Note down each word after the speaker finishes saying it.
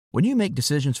When you make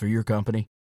decisions for your company,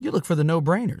 you look for the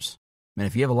no-brainers. And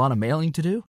if you have a lot of mailing to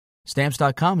do,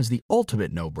 Stamps.com is the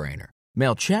ultimate no-brainer.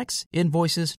 Mail checks,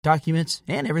 invoices, documents,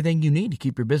 and everything you need to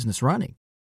keep your business running.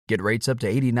 Get rates up to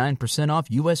 89% off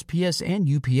USPS and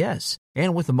UPS.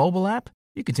 And with the mobile app,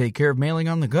 you can take care of mailing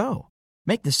on the go.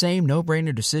 Make the same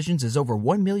no-brainer decisions as over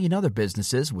 1 million other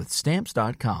businesses with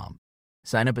Stamps.com.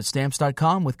 Sign up at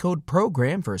Stamps.com with code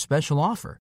PROGRAM for a special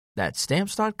offer. That's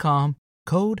Stamps.com,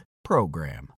 code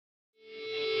PROGRAM.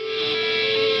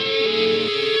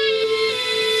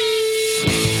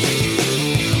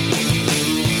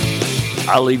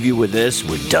 I'll leave you with this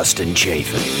with Dustin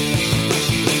Chafin.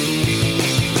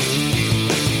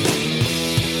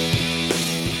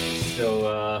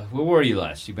 So, where were you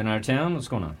last? You been out of town? What's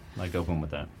going on? I'd like to open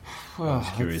with that. I was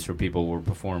curious where people were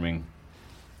performing.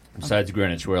 Besides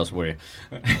Greenwich, where else were you?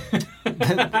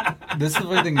 This is the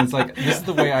funny thing. It's like, this is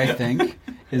the way I think,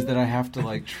 is that I have to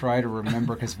like try to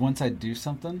remember, because once I do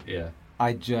something,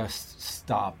 I just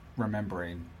stop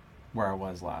remembering where I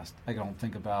was last. I don't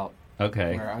think about.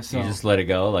 Okay. You just let it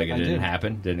go, like it didn't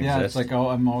happen, didn't exist? It's like,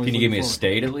 I'm always. Can you give me a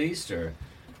state at least, or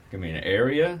give me an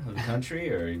area of the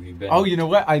country, or have you been? Oh, you know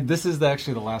what? This is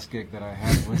actually the last gig that I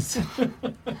had was.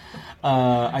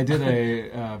 I did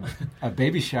a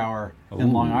baby shower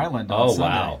in Long Island on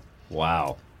Sunday.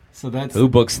 Wow. So that's who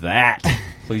books that?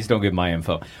 Please don't give my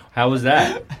info. How was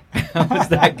that? How was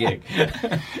that gig?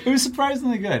 It was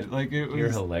surprisingly good. Like You're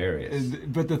hilarious.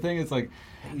 But the thing is, like.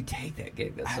 How do you take that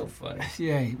gig? That's so funny.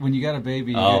 Yeah, when you got a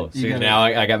baby. So now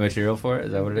I got material for it?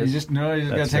 Is that what it is? You just got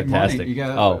to take fantastic. money. You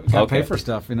got to pay for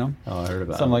stuff, you know? Oh, I heard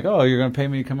about it. So I'm like, you're going to pay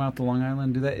me to come out to Long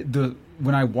Island and do that?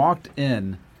 When I walked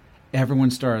in,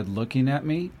 everyone started looking at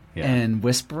me and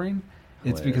whispering.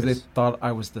 It's because they thought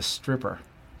I was the stripper.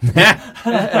 And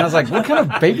I was like, what kind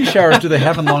of baby showers do they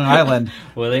have in Long Island?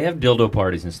 Well, they have dildo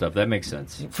parties and stuff. That makes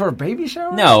sense. For a baby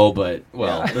shower? No, but,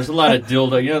 there's a lot of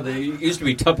dildo. You know, they used to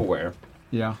be Tupperware.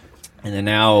 Yeah. And then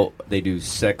now they do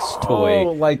sex toy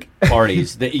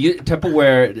parties.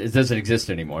 Tupperware doesn't exist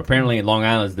anymore. Apparently, Long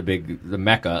Island is the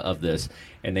mecca of this.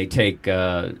 And they take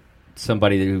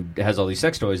somebody who has all these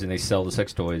sex toys and they sell the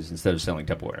sex toys instead of selling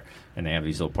Tupperware. And they have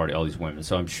these little all these women.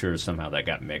 So I'm sure somehow that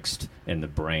got mixed in the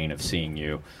brain of seeing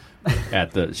you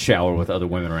at the shower with other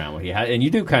women around. And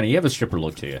you have a stripper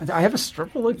look to you. I have a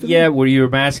stripper look to me? Yeah, where you're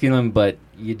masculine, but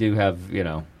you do have,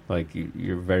 like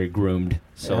you're very groomed,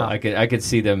 so I could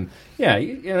see them. Yeah,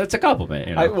 it's a compliment.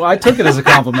 You know? I took it as a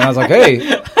compliment. I was like, hey,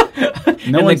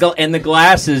 and the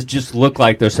glasses just look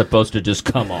like they're supposed to just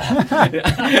come off.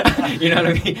 You know what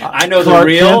I mean? I know the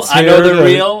real. I know the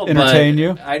real. Entertain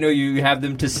you. I know you have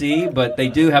them to see, but they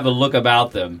do have a look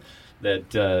about them that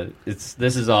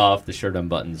this is off. The shirt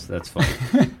unbuttons. That's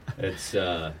funny. It's.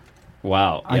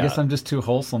 Wow. I guess I'm just too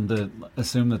wholesome to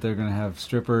assume that they're going to have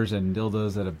strippers and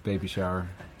dildos at a baby shower.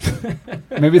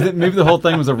 maybe the whole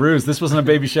thing was a ruse. This wasn't a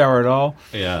baby shower at all.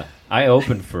 Yeah. I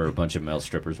opened for a bunch of male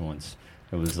strippers once.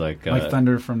 It was like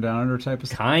Thunder from Down Under type of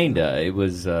stuff? Kinda. It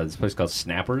was this place called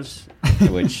Snappers,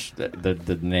 which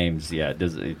the names,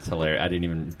 it's hilarious. I didn't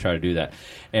even try to do that.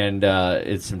 And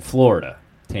it's in Florida,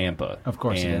 Tampa. Of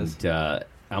course it is. And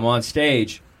I'm on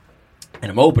stage, and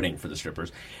I'm opening for the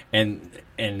strippers. And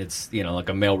it's, like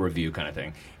a male review kind of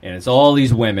thing. And it's all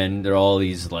these women. They're all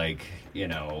these,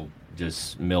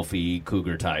 just milfy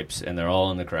cougar types. And they're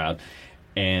all in the crowd.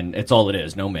 And it's all it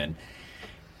is, no men.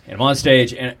 And I'm on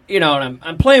stage, and, and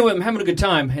I'm playing with them, having a good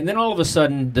time. And then all of a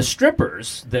sudden, the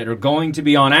strippers that are going to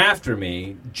be on after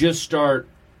me just start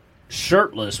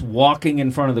shirtless, walking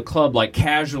in front of the club, like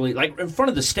casually, like in front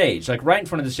of the stage, like right in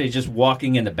front of the stage, just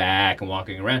walking in the back and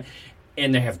walking around.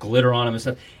 And they have glitter on them and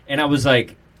stuff. And I was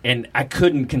like... And I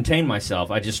couldn't contain myself.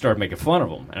 I just started making fun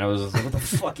of them. And I was like, what the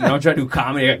fuck? I'm trying to do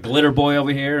comedy. I got Glitter Boy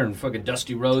over here and fucking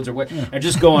Dusty Rhodes or what. And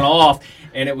just going off.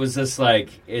 And it was just like,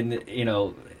 and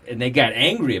they got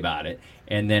angry about it.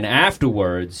 And then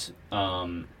afterwards,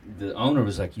 the owner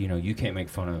was like, you can't make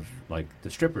fun of, the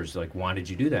strippers. Like, why did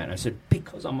you do that? And I said,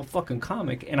 because I'm a fucking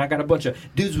comic. And I got a bunch of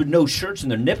dudes with no shirts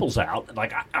and their nipples out.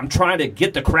 Like, I'm trying to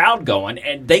get the crowd going.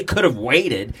 And they could have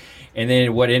waited. And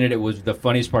then what ended it was the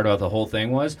funniest part about the whole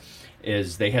thing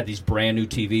is they had these brand new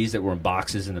TVs that were in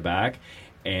boxes in the back,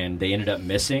 and they ended up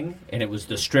missing, and it was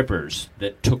the strippers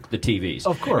that took the TVs.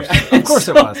 Of course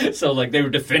it was. So they were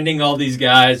defending all these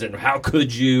guys, and how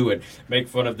could you, and make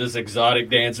fun of this exotic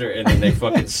dancer, and then they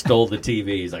fucking stole the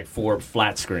TVs, like 4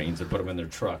 flat screens, and put them in their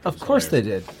truck. Of course they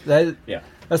did.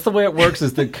 That's the way it works.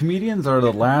 Is that comedians are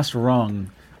the last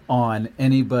rung on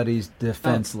anybody's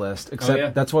defense list,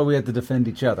 except that's why we had to defend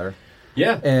each other.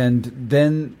 Yeah. And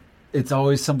then it's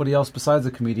always somebody else besides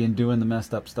the comedian doing the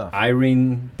messed up stuff.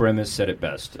 Irene Bremis said it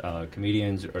best.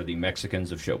 Comedians are the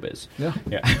Mexicans of showbiz. Yeah.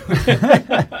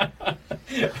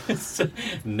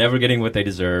 Never getting what they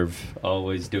deserve,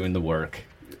 always doing the work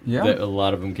that a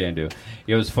lot of them can do.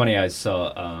 It was funny, I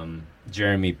saw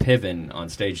Jeremy Piven on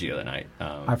stage the other night.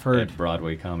 I've heard. At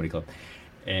Broadway Comedy Club.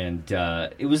 And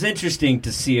it was interesting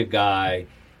to see a guy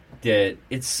that,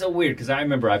 it's so weird, because I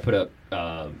remember I put up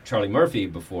Charlie Murphy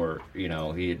before,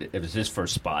 it was his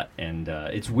first spot. And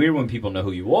it's weird when people know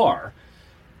who you are,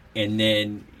 and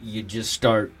then you just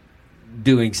start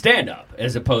doing stand-up,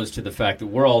 as opposed to the fact that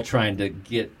we're all trying to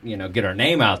get our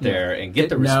name out there and get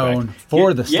the respect. Known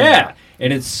for the stand-up. Yeah,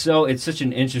 and it's such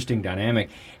an interesting dynamic.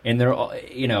 And they're all,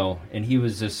 and he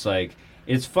was just like,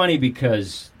 it's funny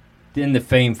because then the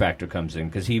fame factor comes in,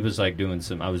 because he was like doing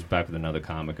I was back with another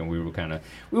comic, and we weren't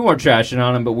trashing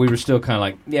on him, but we were still kind of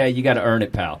like, yeah, you got to earn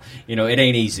it, pal. It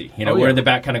ain't easy. We're in the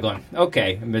back kind of going,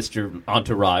 okay, Mr.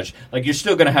 Entourage, like, you're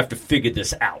still going to have to figure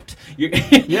this out.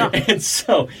 Yeah. And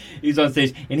so he's on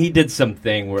stage, and he did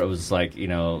something where it was like,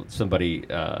 somebody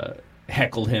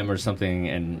heckled him or something,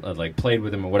 and like played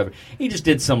with him or whatever. He just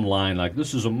did some line like,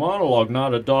 this is a monologue,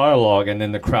 not a dialogue, and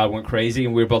then the crowd went crazy,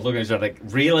 and we were both looking at each other like,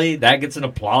 really? That gets an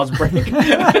applause break? We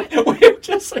were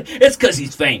just like, it's because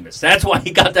he's famous. That's why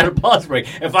he got that applause break.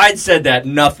 If I'd said that,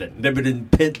 nothing. There would have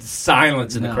been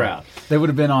silence in the crowd. They would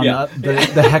have been on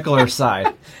the heckler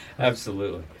side.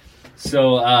 Absolutely.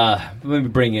 So let me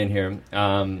bring in here.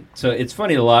 So it's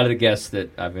funny, a lot of the guests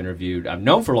that I've interviewed, I've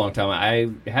known for a long time. I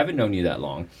haven't known you that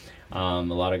long. A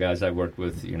lot of guys I worked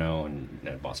with,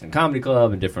 at Boston Comedy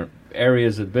Club and different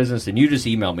areas of the business, and you just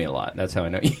email me a lot. That's how I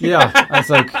know you. Yeah, that's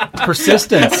like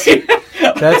persistence.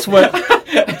 That's what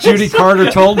Judy Carter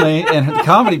told me in the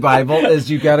Comedy Bible, is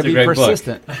you got to be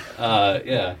persistent.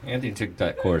 Yeah, Anthony took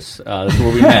that course. That's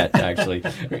where we met, actually.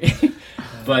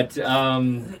 But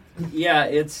yeah,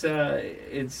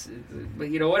 but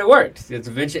you know what, it worked. It's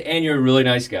eventually, and you're a really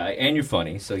nice guy, and you're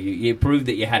funny, so you proved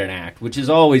that you had an act, which is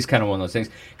always kind of one of those things.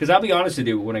 Because I'll be honest with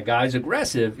you, when a guy's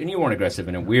aggressive, and you weren't aggressive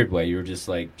in a weird way, you were just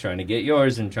like trying to get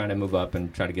yours and trying to move up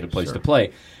and trying to get a place to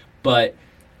play. But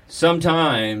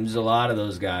sometimes a lot of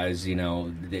those guys,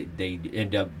 they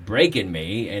end up breaking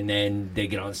me, and then they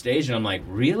get on stage, and I'm like,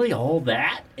 really, all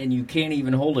that, and you can't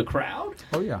even hold a crowd?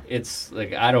 Oh yeah. It's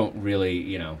like, I don't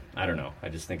really, I don't know. I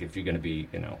just think if you're going to be,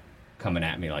 coming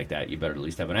at me like that, you better at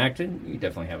least have an act, and you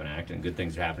definitely have an act, and good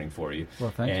things are happening for you.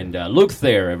 Well, thank you. And Luke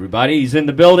Thayer, everybody, he's in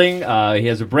the building. He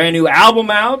has a brand new album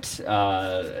out.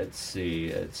 Let's see,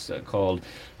 it's called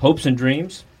Hopes and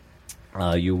Dreams.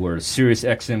 You were Sirius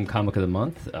XM Comic of the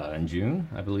Month in June,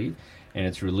 I believe, and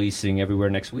it's releasing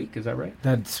everywhere next week. Is that right?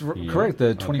 That's correct.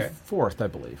 The 24th, I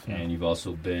believe. Yeah. And you've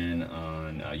also been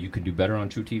on You Can Do Better on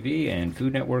True TV and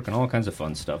Food Network and all kinds of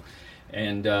fun stuff.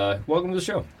 And welcome to the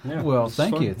show. Yeah, well,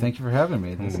 thank you. Thank you for having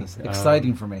me. This is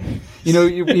exciting for me.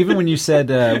 Even when you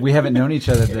said we haven't known each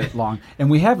other that long, and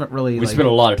we haven't really. We spent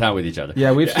a lot of time with each other.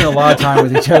 Yeah, we've spent a lot of time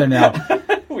with each other now.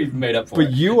 We've made up for it.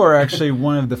 But you are actually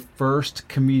one of the first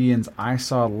comedians I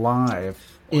saw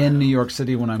live in New York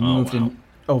City when I moved in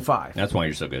 2005. That's why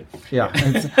you're so good. Yeah.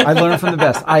 I learned from the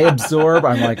best. I absorb.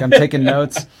 I'm taking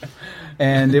notes.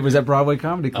 And it was at Broadway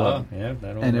Comedy Club. Oh, yeah.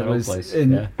 That old place.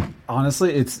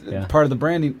 Honestly, it's part of the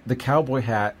branding. The cowboy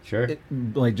hat, it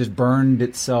just burned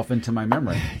itself into my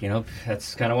memory.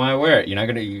 That's kind of why I wear it. You're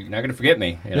not gonna forget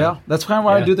me. Yeah, that's kind of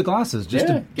why I do the glasses, just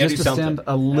to stand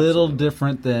a little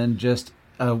different than just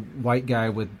a white guy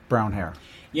with brown hair.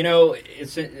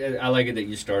 I like it that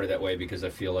you started that way, because I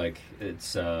feel like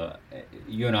it's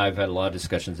you and I have had a lot of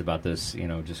discussions about this.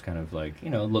 Just kind of like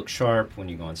look sharp when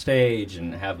you go on stage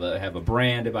and have a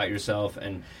brand about yourself.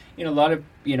 And a lot of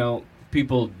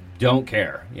people don't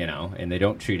care, and they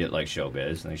don't treat it like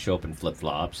showbiz, and they show up in flip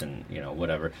flops and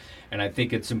whatever. And I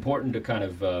think it's important to kind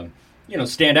of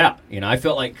stand out. I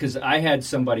felt like, because I had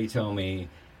somebody tell me,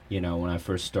 when I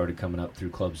first started coming up through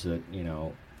clubs, that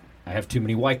I have too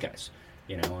many white guys.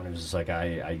 And it was just like,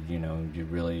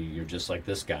 you're just like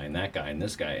this guy and that guy and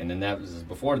this guy. And then that was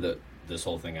before this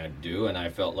whole thing I do. And I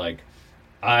felt like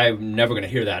I'm never going to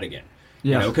hear that again.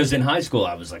 Yeah. Because in high school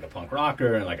I was like a punk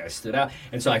rocker, and like I stood out.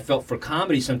 And so I felt for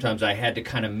comedy sometimes I had to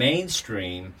kind of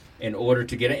mainstream in order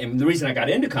to get it. And the reason I got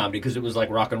into comedy, because it was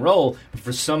like rock and roll, but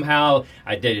for somehow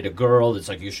I dated a girl that's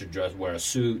like, you should wear a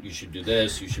suit, you should do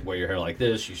this, you should wear your hair like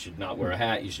this, you should not wear a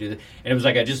hat, you should do this. And it was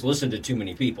like I just listened to too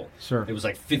many people. Sure. It was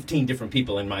like 15 different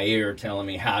people in my ear telling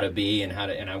me how to be and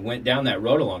and I went down that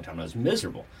road a long time. I was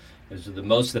miserable. It was the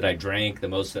most that I drank, the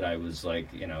most that I was like,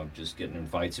 just getting in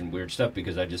fights and weird stuff,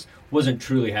 because I just wasn't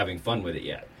truly having fun with it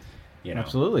yet. You know?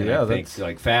 Absolutely, and yeah. I think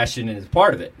like fashion is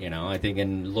part of it. You know, I think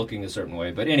in looking a certain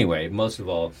way. But anyway, most of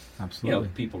all, absolutely.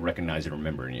 People recognize and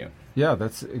remember in you. Yeah,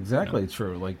 that's exactly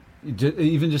true. Like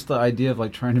even just the idea of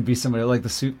like trying to be somebody like the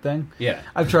suit thing. Yeah,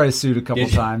 I've tried a suit a couple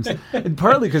times, and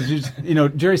partly because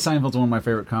Jerry Seinfeld's one of my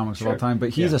favorite comics of all time, but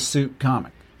he's a suit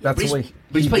comic. That's the way.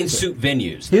 But he's playing suit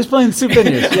venues. He's playing suit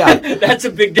venues. Yeah, that's a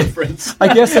big difference.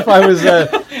 I guess if I was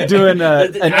doing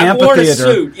an amphitheater, I've worn a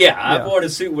suit. Yeah, I've worn a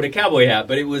suit with a cowboy hat,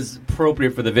 but it was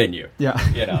appropriate for the venue. Yeah,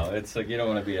 it's like you don't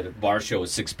want to be at a bar show with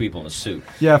 6 people in a suit.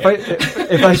 Yeah,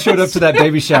 if I showed up to that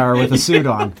baby shower with a suit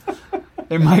on,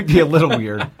 it might be a little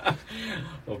weird.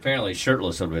 Well, apparently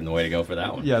shirtless would have been the way to go for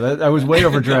that one. Yeah, I was way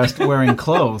overdressed wearing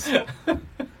clothes.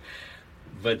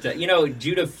 But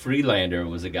Judah Freelander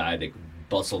was a guy that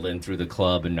bustled in through the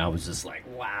club, and I was just like,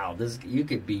 wow, you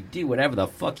could do whatever the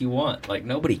fuck you want. Like,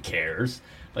 nobody cares.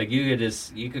 Like,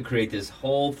 you could create this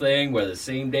whole thing, wear the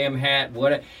same damn hat,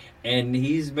 and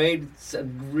he's made a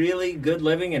really good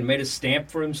living and made a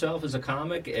stamp for himself as a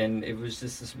comic, and it was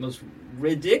just this most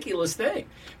ridiculous thing.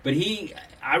 But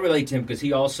I relate to him because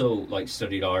he also like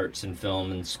studied arts and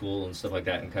film and school and stuff like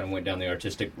that, and kind of went down the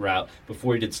artistic route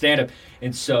before he did stand-up.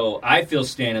 And so I feel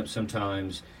stand-up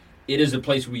sometimes, it is a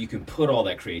place where you can put all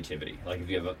that creativity. Like if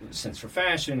you have a sense for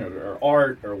fashion or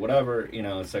art or whatever,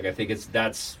 it's like I think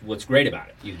that's what's great about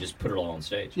it. You just put it all on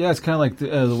stage. Yeah, it's kind of like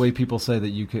the way people say that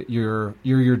you're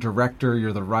your director,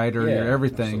 you're the writer, you're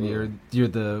everything. Absolutely. You're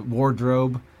the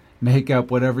wardrobe,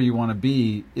 makeup, whatever you want to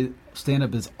be.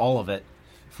 Stand-up is all of it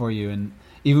for you. And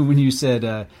even when you said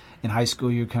in high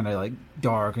school you're kind of like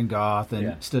dark and goth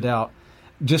and stood out.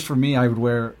 Just for me, I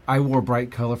wore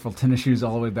bright, colorful tennis shoes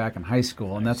all the way back in high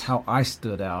school, and that's how I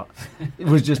stood out. It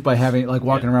was just by having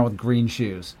walking around with green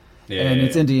shoes.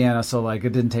 It's Indiana, so it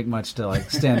didn't take much to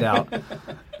stand out.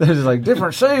 There's like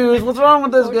different shoes. What's wrong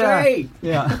with this guy?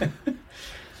 Yeah,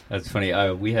 that's funny.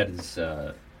 We had this.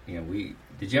 Did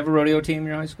you have a rodeo team in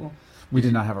your high school? We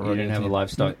did not have a rodeo team. You didn't have a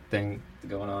livestock thing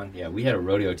going on? Yeah, we had a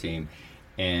rodeo team.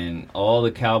 And all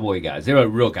the cowboy guys, they were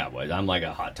real cowboys. I'm like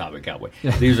a Hot Topic cowboy.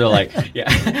 These are like,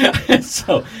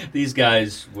 So these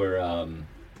guys were,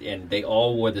 and they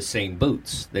all wore the same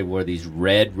boots. They wore these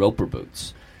red Roper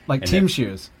boots. Like team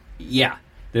shoes. Yeah.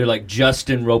 They're like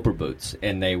Justin Roper boots.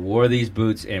 And they wore these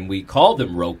boots, and we called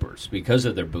them Ropers because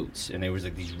of their boots. And they was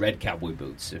like these red cowboy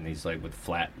boots, and these like with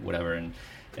flat whatever. And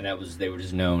they were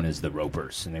just known as the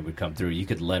Ropers, and they would come through. You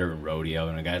could letter in rodeo,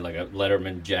 and a guy like a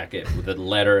Letterman jacket with a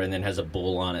letter and then has a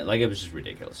bull on it. Like, it was just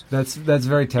ridiculous. That's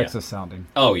very Texas sounding.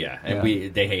 Oh yeah,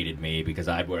 and they hated me because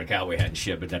I'd wear a cowboy hat and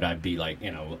shit, but then I'd be like,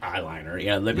 eyeliner.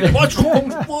 Yeah, they'd be like, what's wrong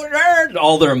with that?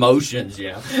 All their emotions.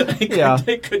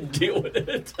 They couldn't deal with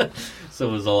it. So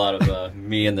it was a lot of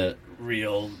me and the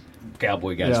real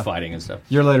cowboy guys fighting and stuff.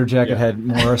 Your letter jacket had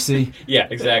Morrissey. Yeah,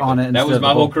 exactly. On it. That was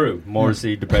my whole crew.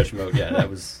 Morrissey, Depeche Mode. Yeah,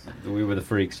 we were the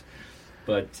freaks.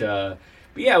 But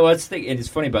yeah, well, and it's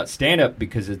funny about stand-up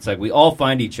because it's like we all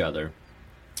find each other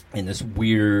in this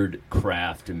weird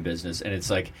craft and business, and it's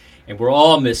like, and we're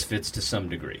all misfits to some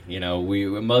degree.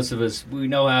 Most of us, we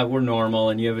know how we're normal,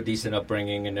 and you have a decent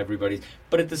upbringing, and everybody's.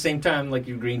 But at the same time, like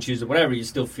your green shoes or whatever, you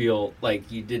still feel like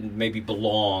you didn't maybe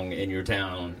belong in your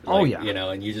town.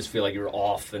 And you just feel like you're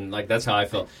off, and like that's how I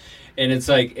felt. And it's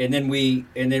like, and then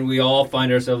we all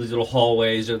find ourselves these little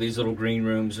hallways or these little green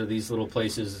rooms or these little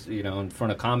places, in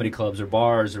front of comedy clubs or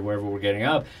bars or wherever we're getting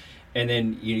up, and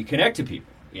then you connect to people.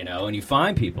 And you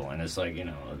find people, and it's like,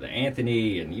 the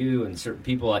Anthony and you and certain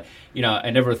people. I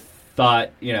never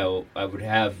thought, I would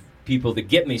have people that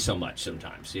get me so much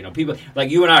sometimes. People like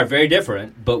you and I are very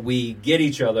different, but we get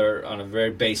each other on a very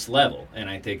base level, and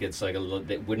I think it's like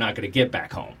that we're not going to get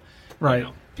back home. Right.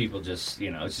 People just,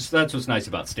 it's just that's what's nice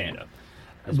about stand-up.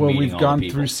 Well, we've gone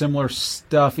through similar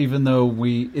stuff, even though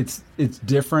it's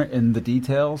different in the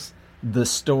details. The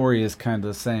story is kind of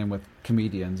the same with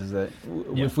comedians, is that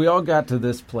if we all got to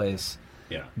this place,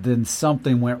 then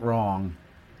something went wrong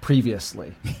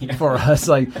previously for us,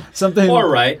 like something or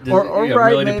right, or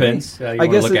right, really maybe. Depends how you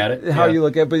want to look at it, how you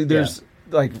look at it. But there's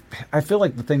like, I feel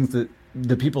like the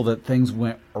people that things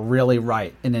went really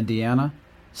right in Indiana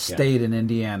stayed in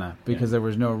Indiana because there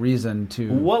was no reason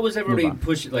to. What was everybody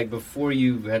pushing, like, before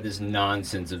you had this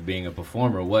nonsense of being a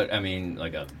performer? What, I mean,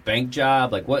 like a bank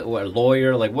job, like what a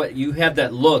lawyer, like what, you have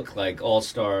that look like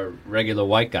all-star regular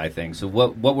white guy thing. So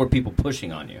what were people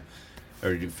pushing on you?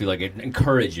 Or did you feel like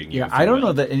encouraging you? Yeah, I don't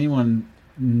know that anyone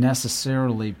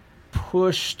necessarily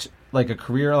pushed like a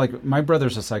career. Like, my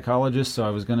brother's a psychologist, so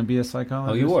I was going to be a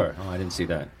psychologist. Oh, you were? Oh, I didn't see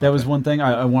that. That was one thing.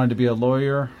 I wanted to be a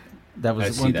lawyer. That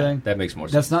was one thing. That makes more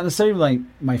sense. That's not necessarily like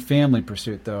my family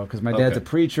pursuit, though, because my dad's a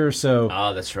preacher. So,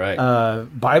 that's right.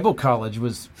 Bible college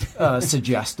was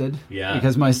suggested. Yeah.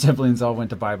 Because my siblings all went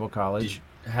to Bible college.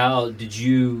 How did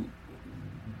you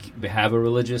have a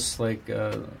religious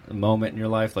moment in your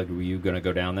life? Like, were you going to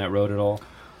go down that road at all?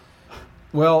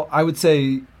 Well, I would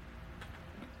say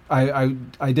I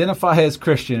identify as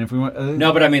Christian. If we want,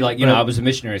 no, but I mean, I was a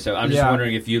missionary, so I'm just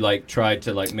wondering if you tried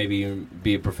to maybe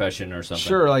be a profession or something.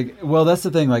 Sure, well, that's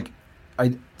the thing.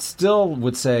 I still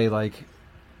would say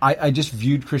I just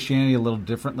viewed Christianity a little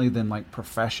differently than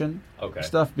profession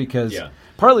stuff because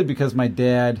partly because my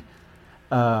dad,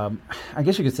 I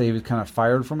guess you could say he was kind of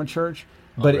fired from a church.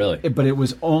 But really?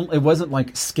 It wasn't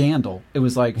like scandal. It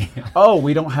was like, oh,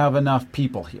 we don't have enough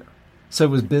people here. So it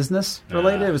was business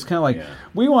related. It was kind of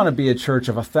we want to be a church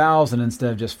of 1,000 instead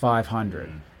of just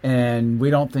 500, and we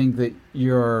don't think that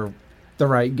you're the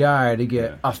right guy to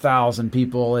get 1,000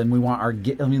 people. And we want our.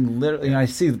 Literally, I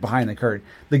see behind the curtain,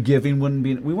 the giving wouldn't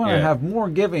be. We want to have more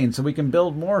giving so we can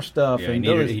build more stuff. Yeah, and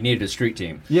he needed a street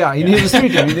team. Yeah, he needed a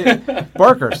street team. He needed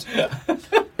Barkers,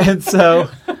 and so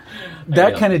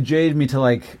that kind of jaded me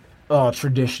to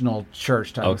traditional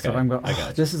church type of stuff. I'm going,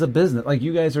 this is a business.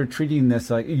 You guys are treating this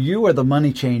like you are the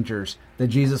money changers that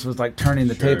Jesus was turning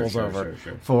the tables over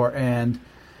for, and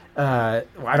I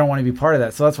don't want to be part of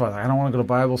that. So that's why I don't want to go to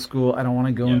Bible school. I don't want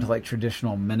to go into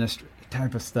traditional ministry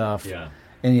type of stuff. Yeah.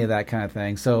 Any of that kind of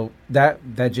thing. So that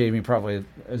jaded me probably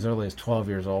as early as 12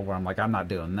 years old, where I'm I'm not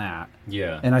doing that.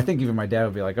 Yeah. And I think even my dad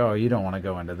would be like, oh, you don't want to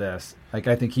go into this. I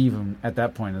think he even at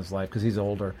that point in his life, because he's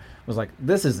older, was like,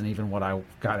 this isn't even what I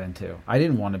got into. I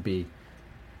didn't want to be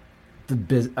I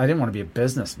didn't want to be a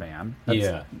businessman.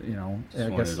 Just I guess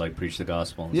wanted to preach the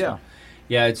gospel. And yeah. Stuff.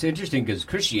 Yeah, it's interesting because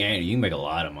Christianity, you can make a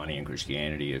lot of money in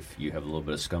Christianity if you have a little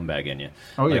bit of scumbag in you.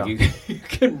 Oh, yeah. You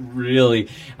can really,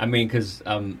 because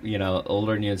I'm,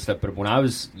 older than you and stuff, but when I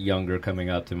was younger, coming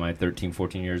up to my 13,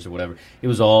 14 years or whatever, it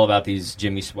was all about these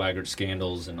Jimmy Swaggart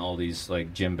scandals and all these,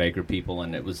 Jim Baker people,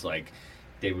 and it was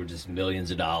they were just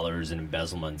millions of dollars and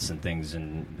embezzlements and things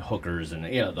and hookers and,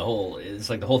 the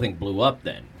whole thing blew up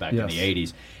then, back in the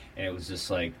 80s. And it was just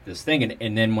this thing.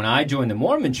 And then when I joined the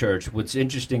Mormon church, what's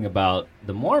interesting about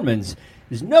the Mormons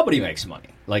is nobody makes money.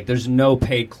 There's no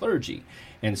paid clergy.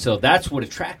 And so that's what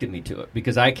attracted me to it,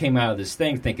 because I came out of this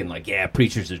thing thinking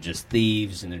preachers are just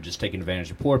thieves and they're just taking advantage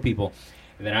of poor people.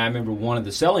 And then I remember one of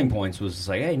the selling points was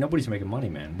hey, nobody's making money,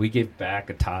 man. We give back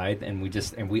a tithe and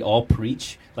we all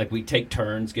preach. We take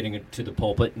turns getting to the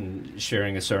pulpit and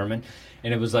sharing a sermon.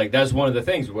 And it was that was one of the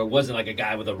things where it wasn't a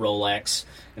guy with a Rolex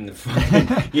and the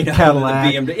Cadillac. The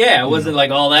BMW. Yeah, it wasn't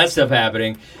all that stuff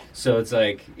happening. So it's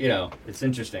it's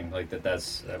interesting that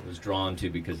I was drawn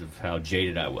to because of how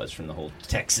jaded I was from the whole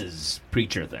Texas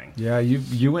preacher thing. Yeah,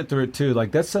 you went through it too.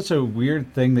 That's such a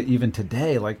weird thing that even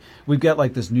today, we've got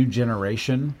this new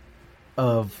generation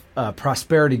of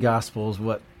prosperity gospels,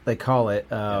 what they call it,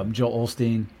 Joel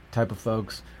Osteen type of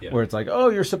folks, where it's oh,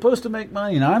 you're supposed to make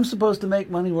money and I'm supposed to make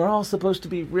money. We're all supposed to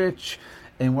be rich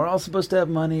and we're all supposed to have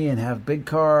money and have big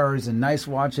cars and nice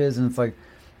watches. And it's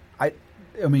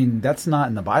I mean, that's not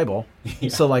in the Bible. Yeah.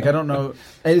 So I don't know.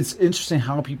 It's interesting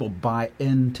how people buy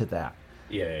into that.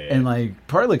 Yeah. And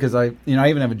partly because I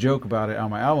even have a joke about it on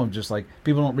my album, just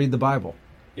people don't read the Bible.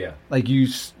 Yeah.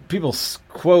 People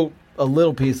quote a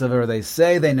little piece of it, or they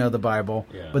say they know the Bible,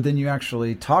 but then you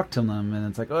actually talk to them and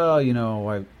it's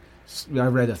I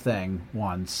read a thing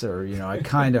once, or I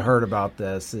kind of heard about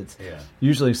this. It's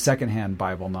usually secondhand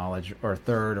Bible knowledge, or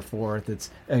third or fourth. It's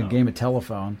a game of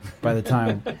telephone by the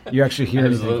time you actually hear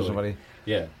anything from somebody.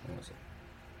 Yeah.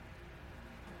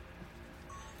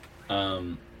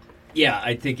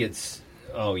 I think it's.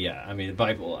 Oh yeah, I mean the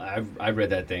Bible. I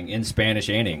read that thing in Spanish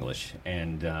and English,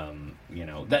 and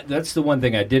that's the one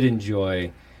thing I did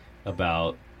enjoy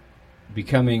about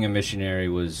becoming a missionary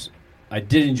was. I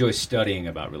did enjoy studying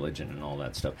about religion and all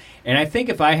that stuff. And I think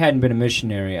if I hadn't been a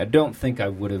missionary, I don't think I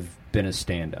would have been a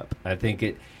stand-up. I think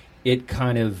it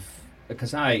kind of...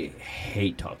 Because I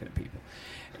hate talking to people.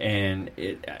 And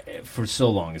for so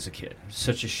long as a kid.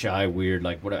 Such a shy, weird...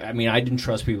 I didn't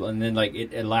trust people. And then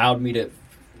it allowed me to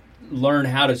learn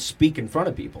how to speak in front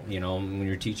of people, when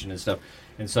you're teaching and stuff.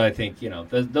 And so I think,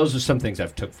 those are some things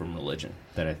I've took from religion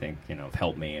that I think, have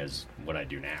helped me as what I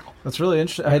do now. That's really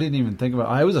interesting. I didn't even think about it.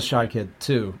 I was a shy kid,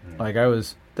 too. Mm-hmm.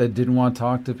 I didn't want to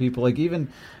talk to people.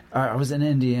 I was in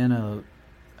Indiana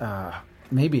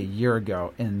maybe a year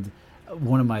ago, and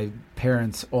one of my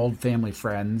parents' old family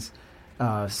friends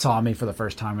saw me for the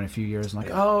first time in a few years, and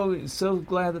like, oh, so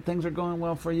glad that things are going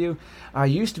well for you. I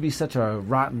used to be such a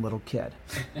rotten little kid,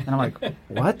 and I'm like,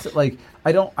 what? Like,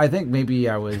 I think maybe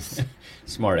I was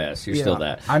smart ass. You're still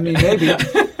that. I mean, maybe,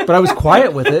 but I was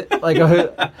quiet with it. Like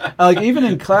even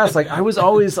in class, like I was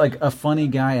always like a funny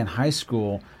guy in high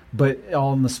school, but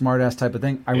all in the smart ass type of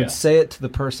thing. I would say it to the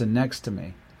person next to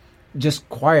me, just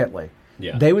quietly.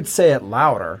 Yeah. They would say it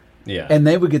louder. Yeah. And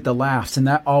they would get the laughs, and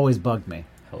that always bugged me.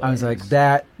 Hilarious. I was like,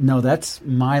 that's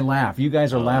my laugh. You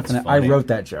guys are laughing at. I wrote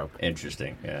that joke.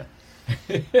 Interesting, yeah.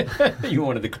 You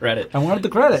wanted the credit. I wanted the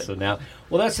credit. So now,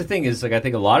 well, that's the thing is, like, I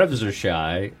think a lot of us are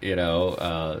shy,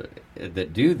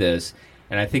 that do this,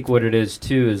 and I think what it is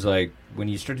too is like when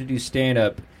you start to do stand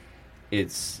up,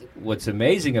 it's what's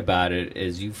amazing about it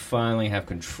is you finally have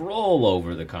control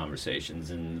over the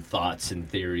conversations and thoughts and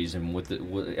theories and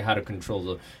how to control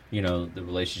the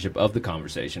relationship of the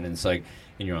conversation. And it's like,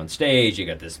 and you're on stage, you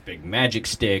got this big magic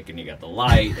stick and you got the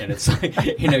light, and it's like,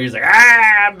 you're like,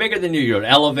 I'm bigger than you. You're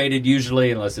elevated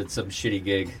usually, unless it's some shitty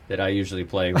gig that I usually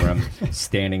play where I'm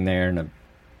standing there in a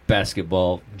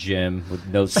basketball gym with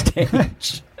no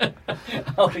stage. I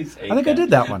think I did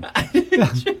that one.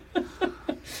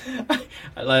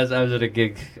 I was at a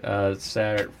gig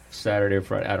Saturday or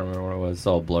Friday. I don't remember what it was. It's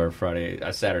all blur.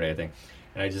 Saturday, I think.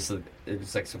 And it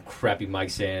was like some crappy mic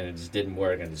stand. It just didn't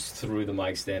work. And I just threw the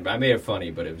mic stand. But I made it funny.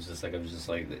 But it was just like,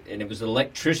 and it was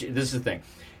electrician. This is the thing.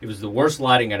 It was the worst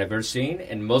lighting I'd ever seen,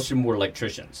 and most of them were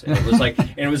electricians. And it was like,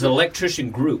 and it was an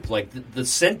electrician group. Like the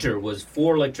center was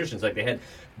 4 electricians. Like they had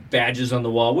badges on the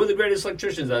wall. We're the greatest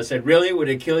electricians. I said, really? Would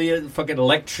it kill you, the fucking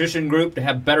electrician group, to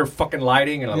have better fucking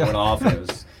lighting? And I went off, and it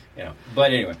was,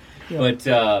 But anyway,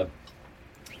 but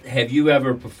have you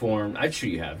ever performed? I'm sure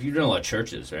you have. You've done a lot of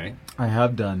churches, right? I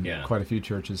have done quite a few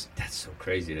churches. That's so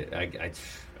crazy. I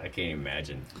can't even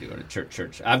imagine doing a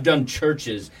church. I've done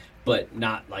churches, but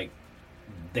not like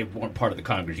they weren't part of the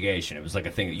congregation. It was like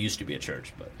a thing that used to be a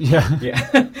church, but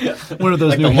one of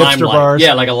those like new hipster bars.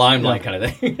 Yeah, like a Limelight kind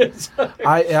of thing.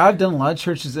 I've done a lot of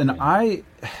churches, and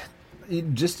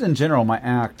just in general, my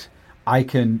act, I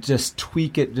can just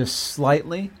tweak it just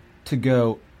slightly to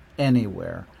go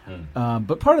anywhere.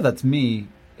 But part of that's me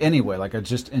anyway. Like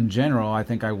in general, I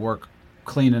think I work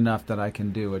clean enough that I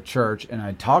can do a church, and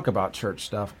I talk about church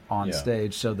stuff on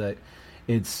stage so that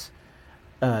it's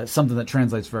something that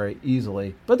translates very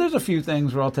easily. But there's a few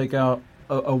things where I'll take out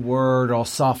a word, or I'll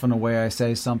soften the way I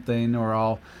say something, or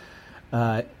I'll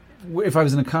if I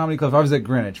was in a comedy club, if I was at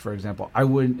Greenwich, for example, I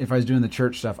wouldn't, if I was doing the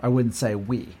church stuff, I wouldn't say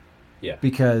we. Yeah.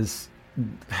 Because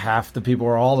half the people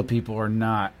or all the people are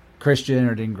not Christian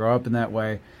or didn't grow up in that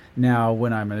way. Now,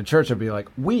 when I'm in a church, I'd be like,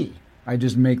 we. I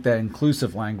just make that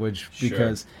inclusive language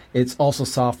because it also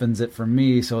softens it for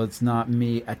me, so it's not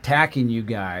me attacking you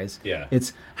guys. Yeah.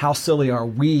 It's how silly are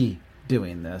we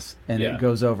doing this? And it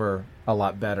goes over a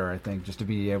lot better, I think, just to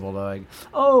be able to like,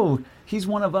 oh, he's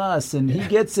one of us and he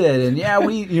gets it, and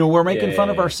we're making fun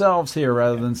of ourselves here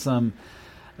rather than some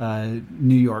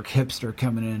New York hipster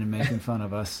coming in and making fun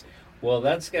of us. Well,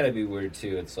 that's got to be weird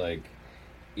too. It's like,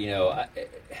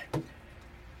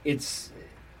 it's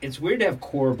weird to have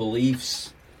core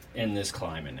beliefs in this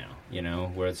climate now,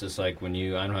 where it's just like I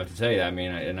don't have to tell you that,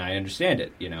 and I understand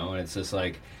it, and it's just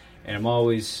like, and I'm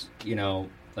always,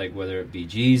 like whether it be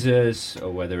Jesus or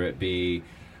whether it be,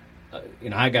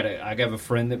 I have a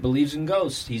friend that believes in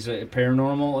ghosts. He's a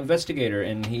paranormal investigator,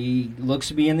 and he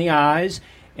looks me in the eyes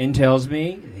and tells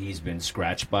me he's been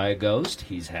scratched by a ghost.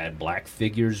 He's had black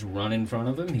figures run in front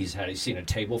of him. He's seen a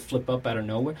table flip up out of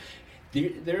nowhere.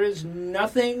 There is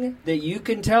nothing that you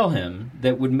can tell him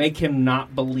that would make him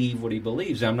not believe what he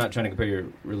believes. I'm not trying to compare your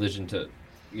religion to,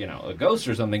 a ghost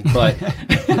or something, but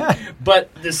but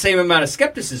the same amount of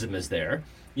skepticism is there.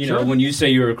 When you say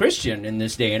you're a Christian in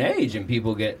this day and age, and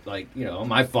people get like,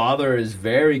 my father is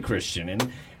very Christian,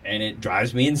 and it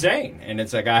drives me insane. And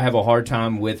it's like I have a hard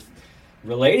time with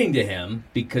relating to him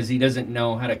because he doesn't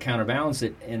know how to counterbalance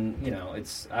it. And,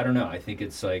 I don't know. I think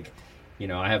it's like,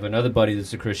 I have another buddy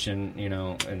that's a Christian,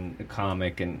 and a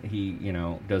comic, and he,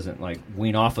 doesn't like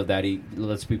wean off of that. He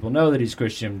lets people know that he's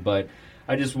Christian, but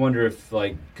I just wonder if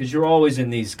like, because you're always in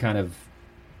these kind of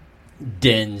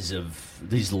dens of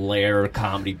these lair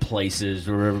comedy places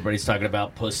where everybody's talking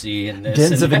about pussy and this.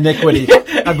 Dens of iniquity,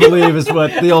 I believe is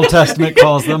what the Old Testament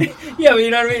calls them. Yeah, but you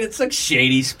know what I mean? It's like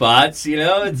shady spots,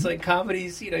 It's like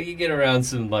comedies, you get around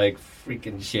some like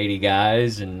freaking shady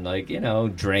guys and like,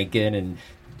 drinking and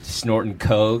snorting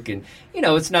coke, and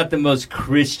it's not the most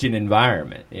Christian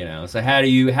environment, So how do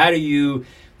you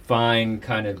find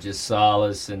kind of just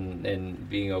solace and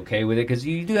being okay with it? Because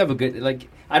you do have a good, like,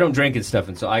 I don't drink and stuff,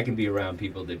 and so I can be around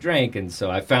people that drink, and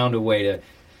so I found a way to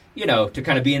to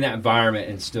kind of be in that environment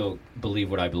and still believe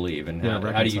what I believe. And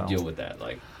how do you deal with that?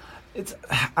 Like,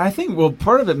 I think, well,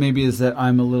 part of it maybe is that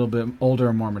I'm a little bit older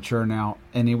and more mature now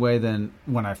anyway than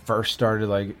when I first started.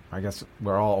 Like, I guess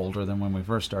we're all older than when we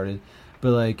first started.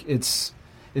 But, like, it's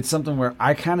something where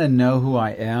I kind of know who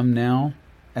I am now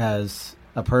as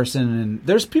a person. And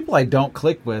there's people I don't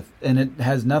click with, and it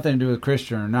has nothing to do with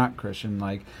Christian or not Christian.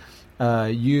 Like,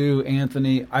 you,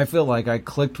 Anthony, I feel like I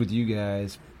clicked with you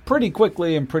guys pretty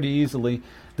quickly and pretty easily.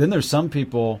 Then there's some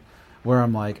people where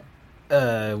I'm like,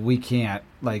 we can't,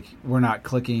 like, we're not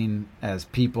clicking as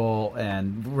people,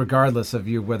 and regardless of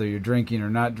you, whether you're drinking or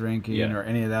not drinking or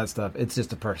any of that stuff, it's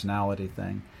just a personality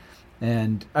thing.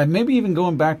 And maybe even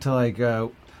going back to, like,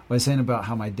 what I was saying about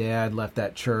how my dad left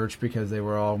that church because they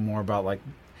were all more about, like,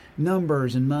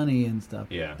 numbers and money and stuff.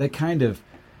 Yeah. That kind of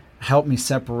helped me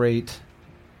separate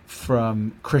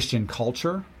from Christian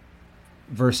culture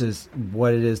versus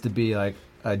what it is to be, like,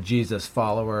 a Jesus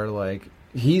follower. Like,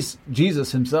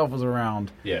 Jesus himself was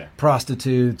around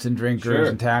prostitutes and drinkers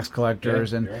and tax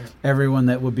collectors and everyone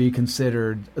that would be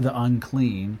considered the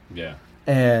unclean. Yeah.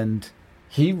 And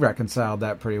he reconciled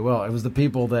that pretty well. It was the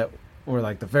people that were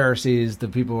like the Pharisees, the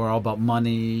people who were all about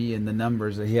money and the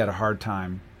numbers, that he had a hard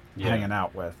time hanging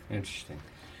out with. Interesting.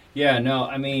 Yeah, no,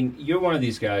 I mean, you're one of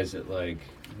these guys that, like,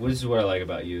 this is what I like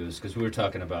about you, is because we were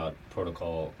talking about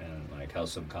protocol and, like, how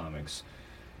some comics,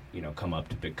 come up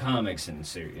to big comics and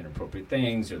say inappropriate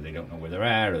things, or they don't know where they're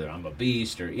at, or I'm a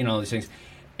beast, or, all these things.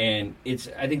 And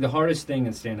I think the hardest thing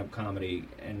in stand-up comedy,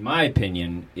 in my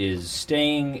opinion, is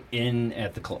staying in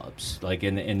at the clubs, like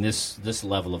in this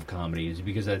level of comedy, is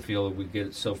because I feel we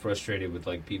get so frustrated with,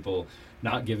 like, people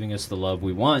not giving us the love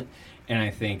we want. And I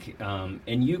think,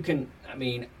 and you can,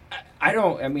 I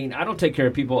don't take care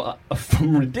of people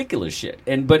from ridiculous shit.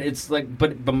 But it's like,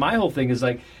 but my whole thing is,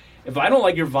 like, if I don't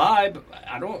like your vibe,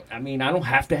 I don't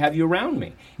have to have you around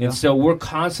me. Yeah. And so we're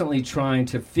constantly trying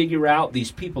to figure out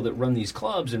these people that run these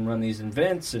clubs and run these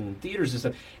events and theaters and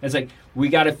stuff. And it's like, we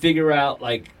got to figure out,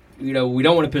 like, we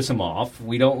don't want to piss them off.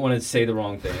 We don't want to say the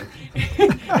wrong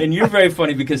thing. And you're very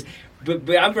funny because, but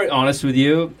I'm very honest with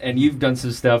you, and you've done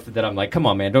some stuff that I'm like, come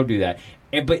on, man, don't do that.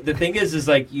 But the thing is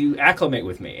like, you acclimate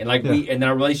with me, and like and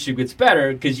our relationship gets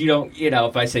better because you don't,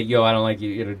 if I say, yo, I don't like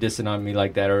you, dissing on me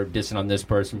like that, or dissing on this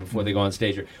person before they go on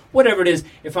stage, or whatever it is.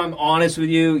 If I'm honest with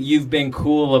you, you've been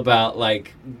cool about,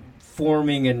 like,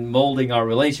 forming and molding our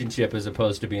relationship as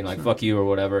opposed to being like, fuck you or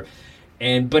whatever.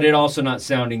 But it also not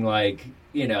sounding like,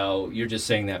 you're just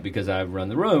saying that because I've run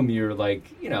the room. You're like,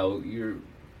 you're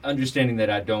understanding that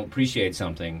I don't appreciate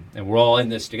something, and we're all in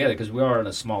this together because we are in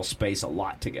a small space a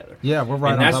lot together. Yeah, we're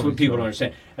right. And that's what people don't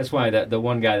understand. That's why the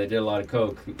one guy that did a lot of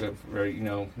coke, or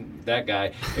that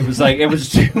guy, it was like, it was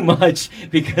too much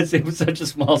because it was such a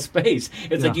small space.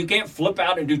 It's like, you can't flip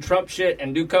out and do Trump shit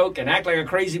and do coke and act like a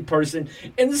crazy person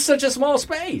in such a small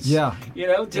space. Yeah,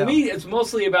 to me, it's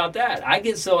mostly about that. I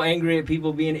get so angry at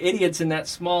people being idiots in that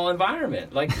small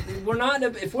environment. Like, we're not.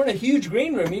 If we're in a huge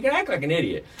green room, you can act like an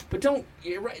idiot, but don't.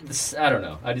 You're right. I don't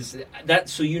know. I just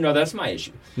that's my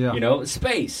issue. Yeah.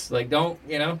 Space. Like, don't.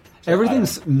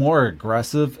 Everything's more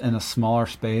aggressive in a smaller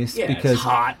space because it's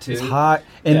hot too. It's hot,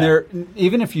 and they're,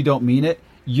 even if you don't mean it,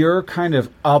 you're kind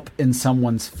of up in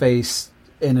someone's face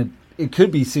it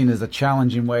could be seen as a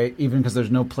challenging way, even because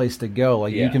there's no place to go.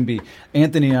 Like, you can be,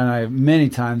 Anthony and I have many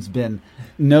times been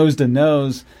nose to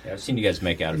nose. Yeah, I've seen you guys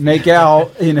make out.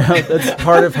 That's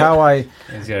part of how I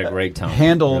He's got a great tongue.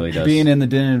 Handle really being in the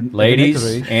den. Ladies,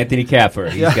 Anthony Kaffer.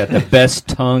 He's got the best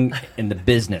tongue in the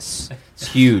business. It's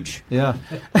huge. Yeah.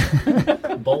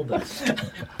 Bulbous.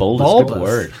 Bulbous. Good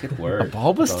word. Good word. A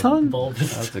bulbous tongue?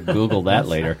 Bulbous. I'll have to Google that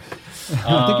later. I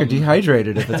don't think you're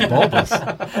dehydrated if it's bulbous.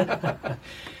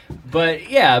 But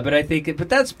I think,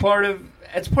 that's part of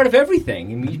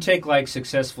everything. I mean, you take, like,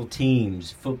 successful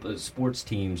teams, football, sports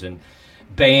teams, and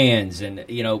bands, and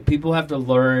people have to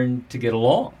learn to get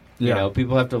along.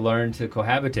 People have to learn to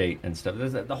cohabitate and stuff.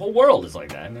 The whole world is like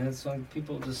that. I mean, it's like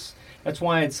people just. That's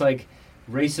why it's like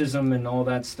racism and all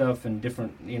that stuff and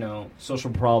different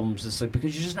social problems. It's like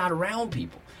because you're just not around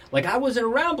people. Like, I wasn't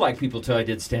around black people till I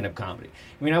did stand-up comedy.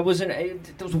 I mean, there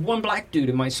was one black dude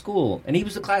in my school, and he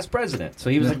was the class president, so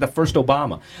he was like the first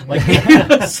Obama. Like,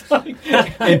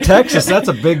 in Texas, that's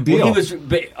a big deal. Well, he was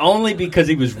only because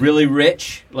he was really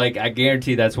rich. Like, I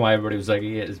guarantee that's why everybody was like,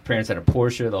 his parents had a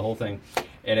Porsche, the whole thing,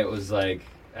 and it was like,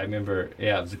 I remember,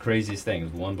 it was the craziest thing. It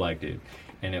was one black dude,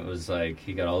 and it was like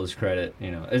he got all this credit.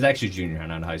 It was actually junior high,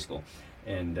 not high school.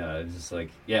 And it was just like,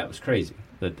 it was crazy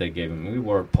that they gave him. We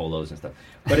wore polos and stuff.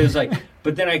 But it was like,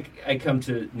 but then I come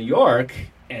to New York,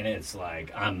 and it's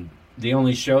like, I'm the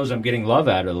only shows I'm getting love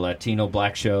at are the Latino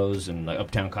black shows and the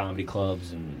Uptown comedy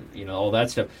clubs and all that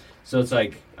stuff. So it's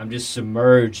like I'm just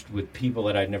submerged with people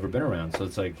that I'd never been around. So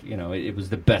it's like it was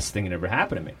the best thing that ever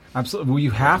happened to me. Absolutely. Well,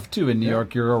 you have to in New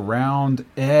York. You're around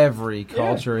every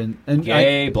culture and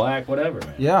gay, black, whatever.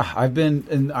 Man. Yeah, I've been,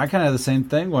 and I kind of have the same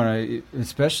thing when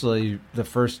especially the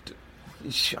first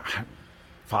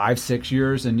 5-6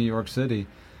 years in New York City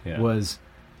was.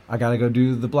 I got to go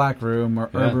do the black room or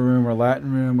urban room or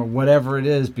Latin room or whatever it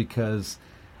is because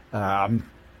I'm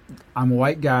a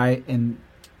white guy and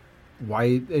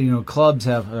white clubs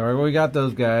have we got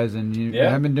those guys and you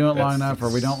haven't been doing it long enough or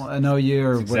we don't know you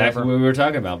or exactly whatever. What we were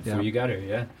talking about before you got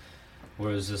here.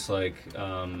 Where it was just like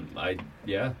I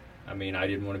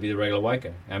didn't want to be the regular white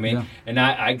guy. And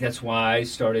I that's why I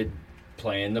started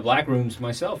playing the black rooms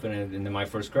myself, and then my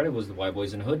first credit was the White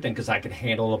Boys in the Hood thing because I could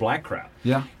handle a black crowd.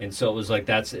 Yeah, and so it was like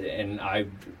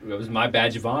it was my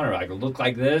badge of honor. I could look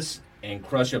like this and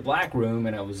crush a black room,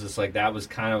 and I was just like that was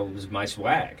my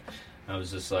swag. I was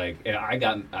just like I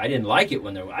didn't like it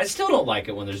I still don't like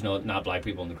it when there's not black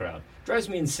people in the crowd. It drives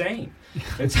me insane.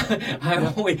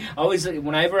 I always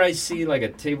whenever I see like a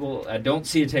table, I don't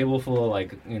see a table full of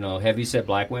like heavy set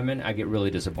black women, I get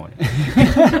really disappointed.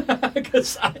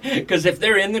 Because if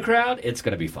they're in the crowd, it's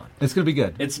going to be fun. It's going to be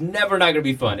good. It's never not going to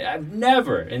be fun. I've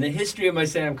never in the history of my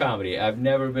stand-up comedy, I've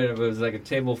never been. If it was like a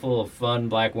table full of fun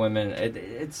black women,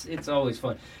 it's always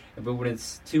fun. But when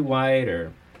it's too white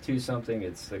or too something,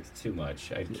 it's like too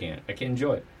much. I can't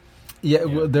enjoy it. Yeah,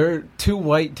 well, they're too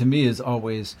white to me is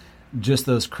always just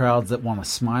those crowds that want to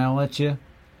smile at you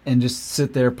and just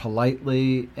sit there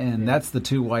politely, and that's the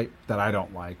too white that I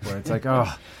don't like. Where it's like,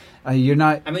 you're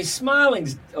not. I mean,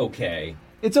 smiling's okay.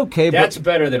 It's okay, that's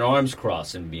better than arms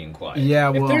crossed and being quiet. Yeah,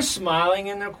 well, if they're smiling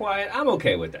and they're quiet, I'm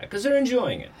okay with that because they're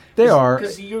enjoying it. They are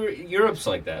because Europe's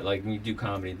like that. Like when you do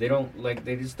comedy,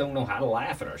 they just don't know how to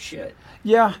laugh at our shit.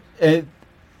 Yeah,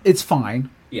 it's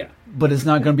fine. Yeah, but it's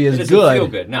not going to be as good. It feel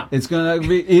good. No, it's going to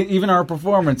be even our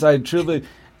performance. I truly.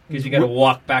 Because you got to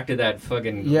walk back to that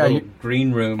fucking little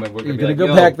green room, and we're going to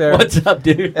go back there. What's up,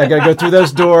 dude? I got to go through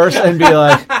those doors and be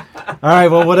like, all right,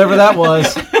 well, whatever that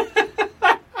was.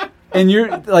 And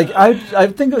you're like, I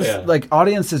think it's like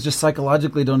audiences just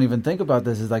psychologically don't even think about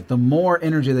this. Is like the more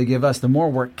energy they give us, the more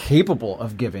we're capable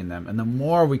of giving them, and the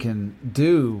more we can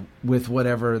do with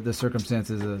whatever the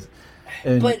circumstances is.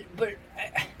 And but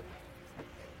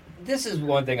this is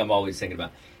one thing I'm always thinking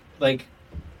about. Like,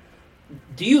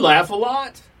 do you laugh a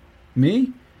lot?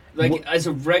 Me? Like, as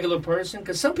a regular person?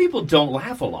 Because some people don't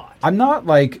laugh a lot. I'm not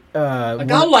like...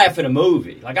 I'll laugh in a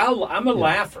movie. Like, I'm a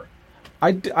laugher.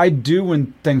 I do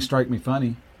when things strike me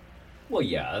funny. Well,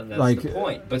 yeah, that's the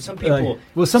point. But some people...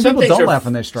 some people don't laugh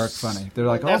when they strike funny. They're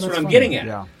like, that's what I'm funny. getting at.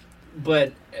 Yeah.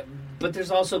 But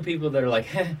there's also people that are like,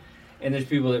 and there's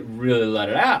people that really let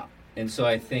it out. And so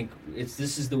I think this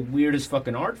is the weirdest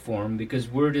fucking art form because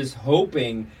we're just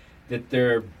hoping that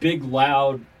they're big,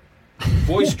 loud...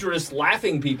 boisterous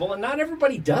laughing people, and not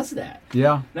everybody does that.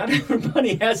 Yeah. Not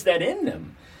everybody has that in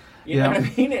them. You know what I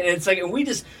mean? And it's like,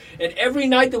 and every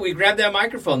night that we grab that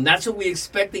microphone, that's what we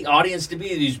expect the audience to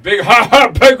be, these big,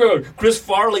 Chris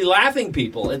Farley laughing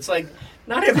people. It's like,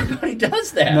 not everybody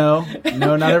does that. No,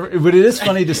 not every. But it is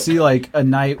funny to see, like, a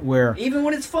night where... Even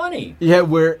when it's funny. Yeah,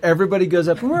 where everybody goes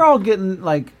up, and we're all getting,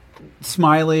 like,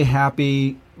 smiley,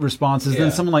 happy responses.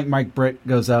 Then someone like Mike Britt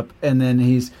goes up, and then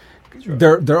he's...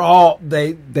 Sure. They're all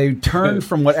they turn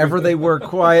from whatever they were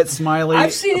quiet, smiley.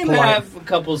 I've seen him have a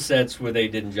couple sets where they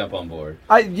didn't jump on board.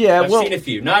 I've seen a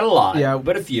few, not a lot,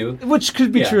 but a few, which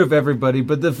could be true of everybody.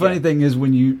 But the funny thing is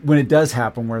when it does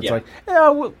happen, where it's like,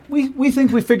 we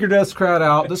think we figured this crowd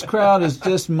out. This crowd is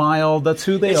just mild. That's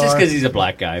who they are. It's just because he's a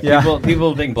black guy.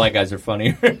 People think black guys are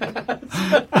funnier.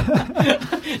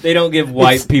 They don't give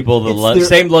white people the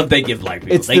same love they give black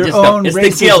people. It's their own racism.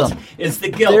 The guilt. It's the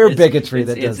guilt. Their bigotry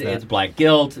that does that. It's black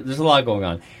guilt. There's a lot going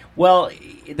on. Well,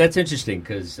 that's interesting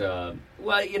because,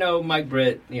 Mike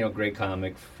Britt, great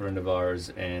comic, friend of ours,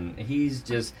 and he's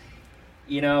just,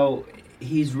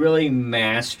 he's really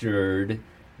mastered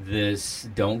this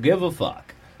don't give a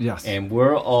fuck. Yes. And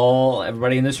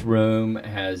everybody in this room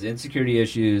has insecurity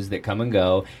issues that come and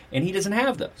go, and he doesn't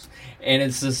have those. And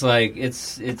it's just like,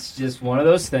 it's just one of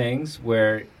those things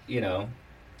where,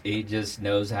 he just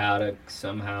knows how to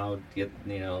somehow get,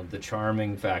 the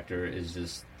charming factor is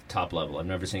just top level. I've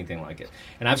never seen anything like it.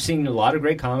 And I've seen a lot of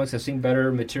great comics. I've seen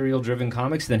better material-driven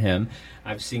comics than him.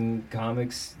 I've seen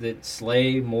comics that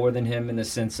slay more than him in the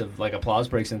sense of, like, applause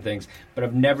breaks and things. But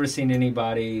I've never seen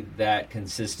anybody that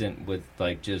consistent with,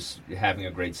 like, just having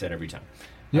a great set every time.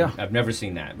 Yeah. I've never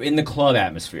seen that. In the club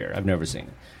atmosphere, I've never seen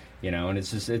it. And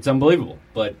it's unbelievable.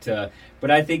 But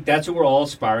I think that's what we're all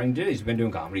aspiring to do. He's been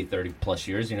doing comedy 30 plus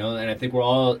years, and I think we're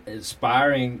all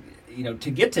aspiring,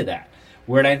 to get to that.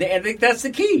 Where I think that's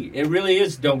the key. It really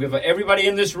is. Don't give a. Everybody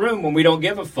in this room, when we don't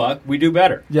give a fuck, we do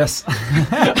better. Yes.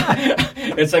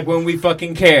 It's like when we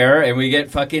fucking care and we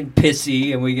get fucking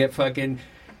pissy and we get fucking.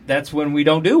 That's when we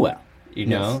don't do well.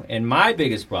 Yes. And my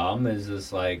biggest problem is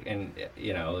just like,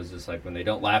 is just like when they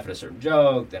don't laugh at a certain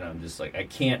joke, then I'm just like, I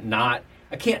can't not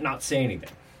say anything,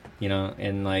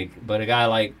 and like, but a guy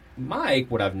like Mike,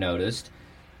 what I've noticed,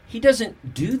 he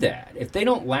doesn't do that. If they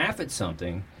don't laugh at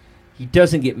something, he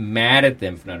doesn't get mad at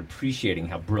them for not appreciating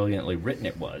how brilliantly written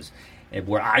it was. And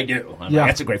where I do. I'm like,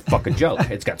 that's a great fucking joke.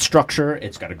 It's got structure.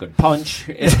 It's got a good punch.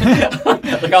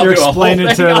 You're explaining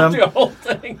to them. Do a whole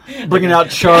thing. Bringing out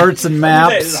charts and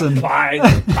maps. And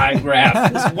pie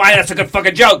graph. This is why that's a good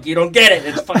fucking joke. You don't get it.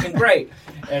 It's fucking great.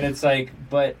 And it's like,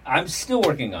 but I'm still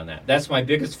working on that. That's my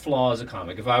biggest flaw as a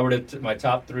comic. If I were to, my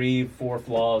top 3-4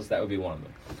 flaws, that would be one of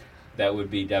them. That would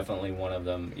be definitely one of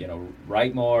them.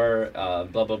 Write more,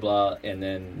 blah, blah, blah. And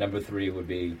then number 3 would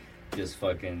be just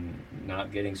fucking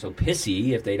not getting so pissy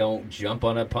if they don't jump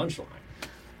on a punchline.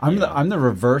 I'm the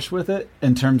reverse with it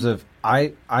in terms of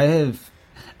I've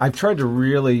tried to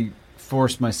really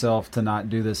force myself to not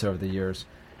do this over the years,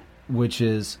 which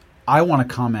is I want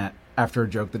to comment after a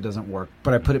joke that doesn't work,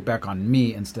 but I put it back on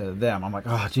me instead of them. I'm like,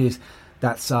 oh geez,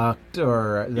 that sucked,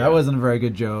 or that wasn't a very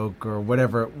good joke, or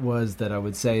whatever it was that I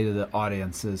would say to the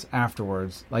audiences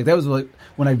afterwards. Like that was like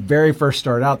when I very first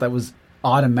started out, that was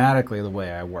automatically the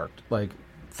way I worked. Like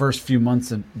first few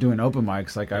months of doing open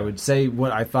mics, like I would say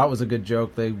what I thought was a good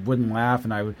joke, they wouldn't laugh,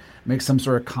 and I would make some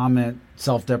sort of comment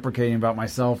self-deprecating about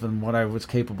myself and what I was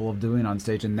capable of doing on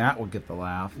stage, and that would get the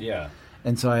laugh. Yeah.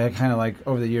 And so I kind of like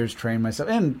over the years trained myself,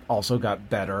 and also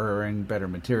got better and better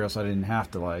material, so I didn't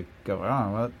have to like go,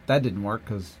 oh, well, that didn't work,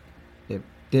 because it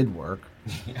did work.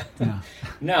 Yeah.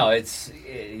 No, it's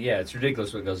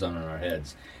ridiculous what goes on in our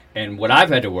heads. And what I've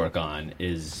had to work on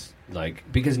is like,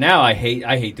 because now I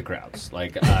hate the crowds.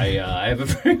 Like I have a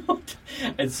very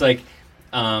it's like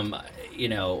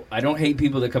I don't hate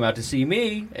people that come out to see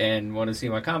me and want to see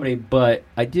my comedy, but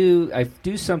I do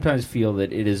sometimes feel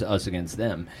that it is us against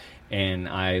them. And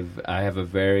I have a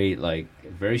very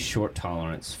short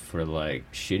tolerance for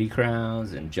like shitty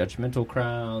crowds and judgmental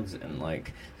crowds and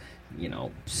like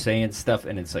saying stuff,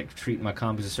 and it's like treating my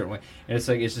comics a certain way, and it's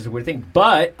just a weird thing.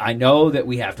 But I know that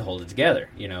we have to hold it together.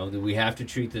 That we have to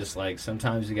treat this like,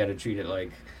 sometimes you got to treat it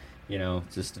like,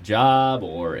 just a job,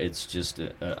 or it's just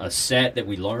a set that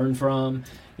we learn from.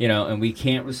 And we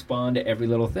can't respond to every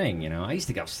little thing. I used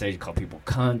to get off stage and call people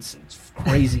cunts and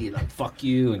crazy, like fuck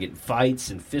you, and get in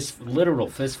fights and literal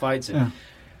fist fights. And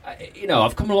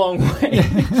I've come a long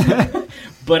way,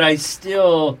 but I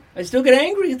still get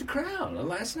angry at the crowd.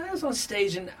 Last night I was on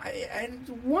stage and I had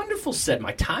a wonderful set.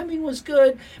 My timing was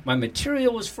good. My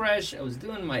material was fresh. I was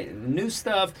doing my new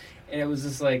stuff, and it was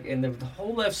just like, and the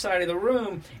whole left side of the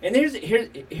room. And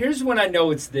here's when I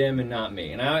know it's them and not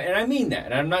me, and I mean that.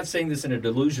 And I'm not saying this in a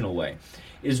delusional way.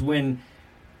 Is when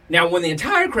the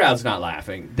entire crowd's not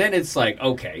laughing, then it's like,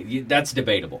 okay, that's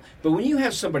debatable. But when you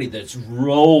have somebody that's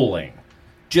rolling,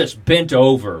 just bent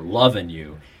over, loving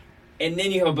you, and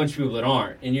then you have a bunch of people that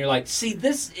aren't, and you're like, see,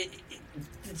 this,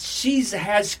 she's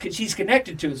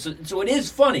connected to it, so it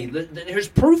is funny. There's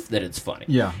proof that it's funny.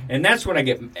 Yeah. And that's when I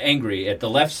get angry at the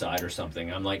left side or something.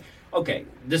 I'm like, okay,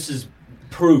 this is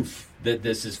proof that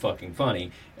this is fucking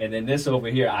funny. And then this over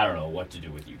here, I don't know what to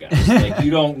do with you guys. Like,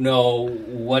 you don't know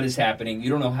what is happening. You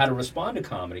don't know how to respond to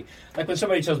comedy. Like when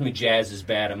somebody tells me jazz is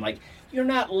bad, I'm like, you're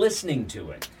not listening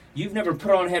to it. You've never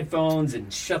put on headphones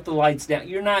and shut the lights down.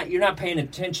 You're not paying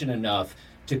attention enough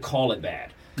to call it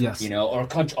bad. Yes. Or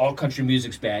all country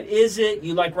music's bad. Is it?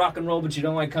 You like rock and roll, but you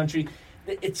don't like country?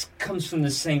 It comes from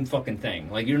the same fucking thing.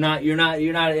 Like you're not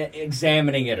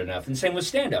examining it enough. And same with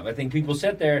stand-up. I think people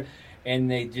sit there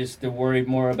and they're worried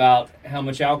more about how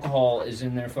much alcohol is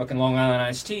in their fucking Long Island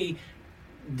iced tea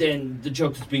than the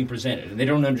joke that's being presented, and they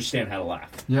don't understand how to laugh.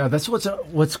 Yeah, that's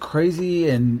what's crazy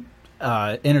and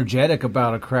energetic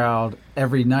about a crowd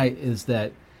every night is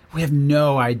that we have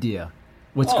no idea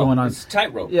what's going on. It's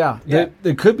tightrope. Yeah.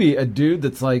 There could be a dude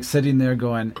that's like sitting there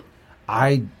going,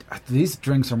 these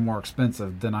drinks are more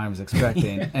expensive than I was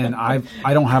expecting, and I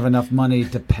don't have enough money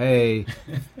to pay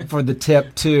for the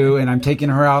tip too, and I'm taking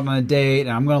her out on a date, and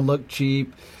I'm going to look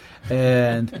cheap,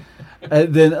 and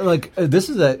then like this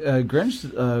is at Greenwich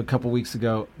a couple weeks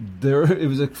ago. It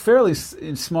was a fairly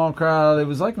small crowd. It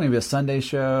was like maybe a Sunday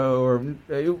show or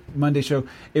a Monday show.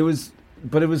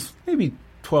 But it was maybe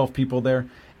 12 people there.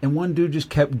 and one dude just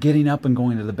kept getting up and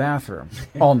going to the bathroom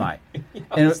all night.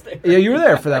 Yeah, you were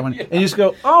there for that one. And you just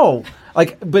go, oh,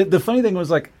 like. But the funny thing was,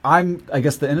 like, I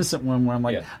guess the innocent one where I'm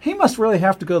like, he must really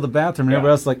have to go to the bathroom, and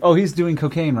everybody else is like, oh, he's doing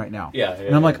cocaine right now.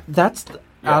 And I'm like, that's.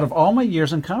 Out of all my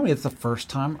years in comedy, it's the first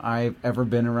time I've ever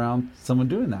been around someone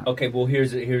doing that. Okay, well,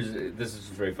 this is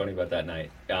very funny about that night.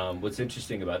 What's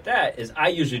interesting about that is I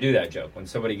usually do that joke when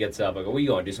somebody gets up. I go, "Where you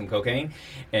going? Do some cocaine?"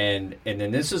 And then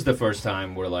this is the first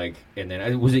time we're like, and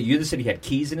then was it you that said he had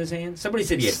keys in his hand? Somebody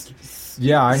said he had.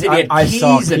 Yeah, I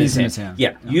saw keys in his hand.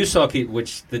 Yeah, you saw keys,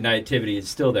 which the nativity is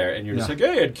still there, and you're just like,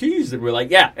 "Hey, he had keys," and we're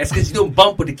like, "Yeah, that's because he's doing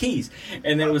bump with the keys."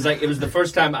 And then it was the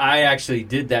first time I actually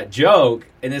did that joke.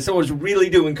 And then someone was really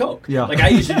doing coke. Yeah. Like I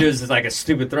usually do this as like a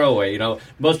stupid throwaway.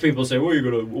 Most people say, "Well, you're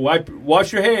gonna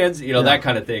wash your hands," that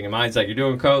kind of thing. And mine's like, "You're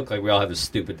doing coke." Like we all have this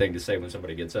stupid thing to say when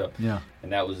somebody gets up. Yeah.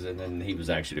 And then he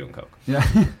was actually doing coke. Yeah.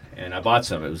 And I bought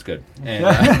some. It was good. And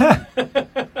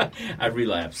I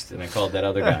relapsed, and I called that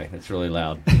other guy. That's really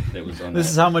loud. That was on.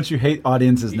 This is how much you hate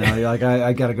audiences now. You're like,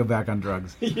 I got to go back on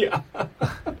drugs. Yeah.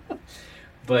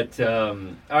 But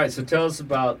all right. So tell us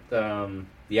about.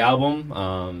 The album,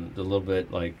 a little bit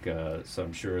like, so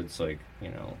I'm sure it's like,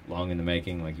 long in the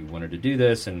making, like you wanted to do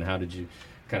this, and how did you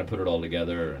kind of put it all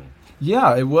together? And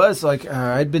yeah, it was like,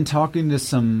 I'd been talking to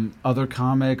some other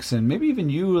comics, and maybe even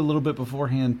you a little bit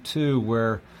beforehand too,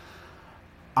 where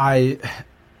I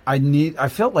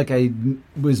felt like I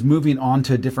was moving on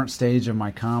to a different stage of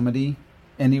my comedy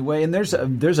anyway, and there's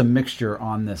a mixture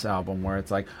on this album where it's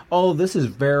like, oh, this is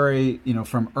very,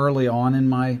 from early on in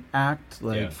my act,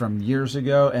 like from years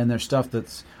ago, and there's stuff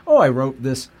that's, oh, I wrote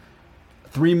this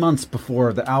 3 months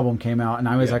before the album came out, and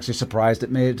I was actually surprised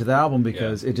it made it to the album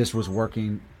because it just was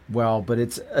working well. But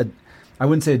it's I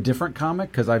wouldn't say a different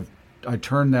comic, because I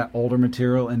turned that older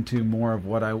material into more of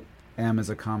what I am as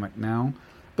a comic now,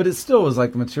 but it still was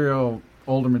like the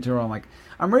older material. I'm like,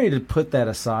 I'm ready to put that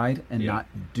aside and not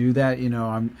do that.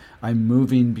 I'm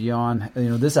moving beyond.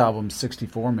 This album's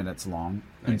 64 minutes long,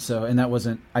 nice. and that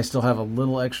wasn't. I still have a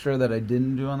little extra that I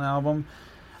didn't do on the album,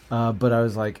 but I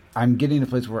was like, I'm getting to a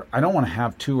place where I don't want to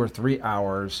have 2 or 3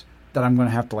 hours that I'm going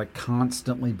to have to like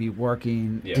constantly be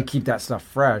working to keep that stuff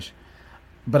fresh.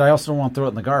 But I also don't want to throw it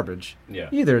in the garbage. Yeah.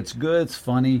 Either it's good, it's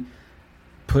funny,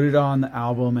 put it on the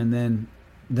album, and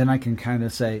then I can kind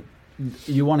of say,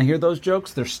 you want to hear those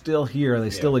jokes? They're still here.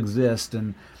 They still exist,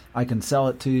 and I can sell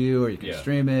it to you, or you can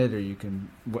stream it, or you can,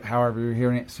 however you're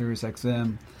hearing it, Sirius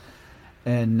XM,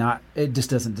 and it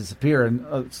just doesn't disappear.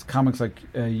 And comics like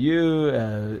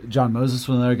you, John Moses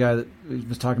was another guy that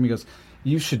was talking to me, goes,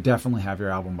 you should definitely have your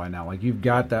album by now. Like, you've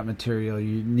got that material.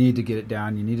 You need to get it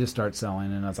down. You need to start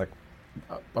selling. And I was like,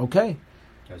 okay.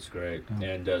 That's great.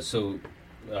 And so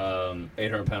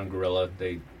 800-Pound Gorilla,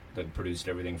 they produced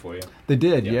everything for you? They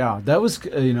did, yeah. That was,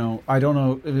 I don't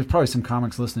know, there's probably some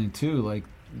comics listening too, like,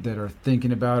 that are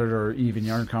thinking about it, or even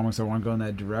younger comics that want to go in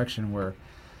that direction, where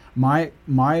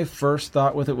my first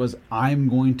thought with it was, I'm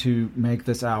going to make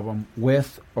this album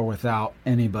with or without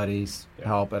anybody's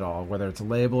help at all, whether it's a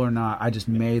label or not. I just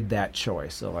made that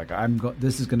choice. So, like,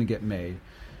 this is going to get made.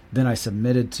 Then I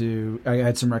I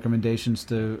had some recommendations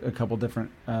to a couple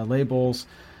different labels,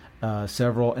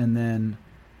 several, and then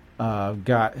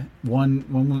got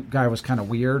one guy was kind of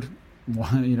weird.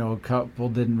 A couple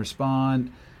didn't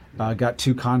respond. Got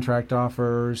 2 contract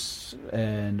offers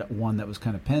and one that was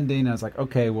kind of pending. I was like,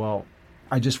 okay, well,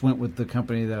 I just went with the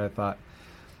company that I thought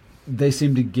they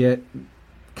seem to get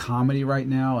comedy right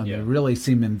now, and they really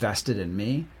seem invested in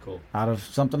me. Cool. Out of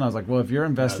something. I was like, well, if you're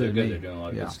invested in me, they're doing a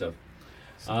lot of good stuff.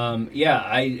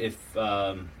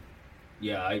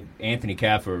 Anthony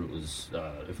Caffer was,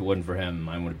 if it wasn't for him,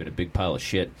 mine would have been a big pile of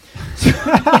shit.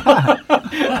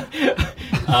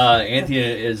 Anthony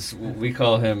is, we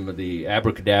call him the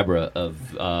abracadabra of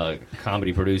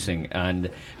comedy producing.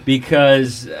 And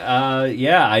because,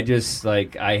 I just,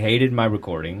 like, I hated my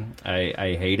recording.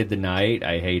 I hated the night.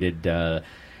 I hated,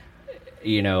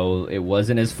 it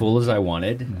wasn't as full as I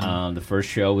wanted. Mm-hmm. The first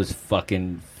show was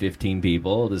fucking 15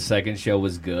 people. The second show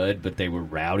was good, but they were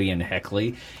rowdy and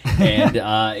heckly. And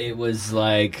it was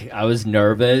like, I was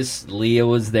nervous. Leah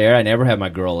was there. I never had my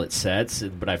girl at sets,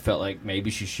 but I felt like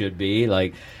maybe she should be.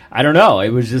 Like, I don't know. It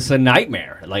was just a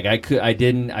nightmare. Like, I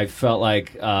felt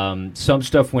like some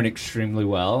stuff went extremely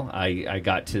well. I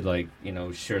got to, like,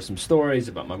 share some stories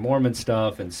about my Mormon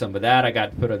stuff, and some of that I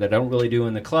got to put that I don't really do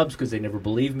in the clubs because they never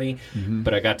believe me. Mm-hmm.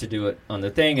 but I got to do it on the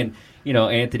thing. And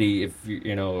Anthony, if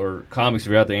or comics,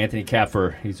 if you're out there, Anthony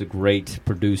Kaffer, he's a great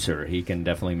producer. He can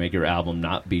definitely make your album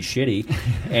not be shitty.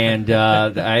 And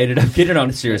I ended up getting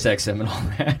on Sirius XM and all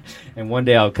that. And one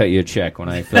day I'll cut you a check when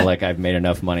I feel like I've made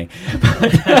enough money.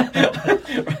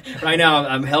 Right now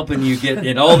I'm helping you get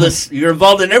in all this. You're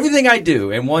involved in everything I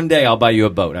do, and one day I'll buy you a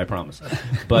boat. I promise.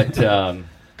 But I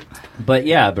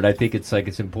think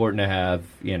it's important to have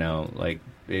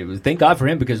thank God for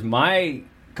him, because my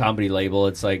comedy label,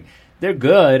 it's like, they're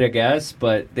good, I guess,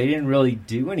 but they didn't really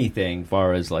do anything as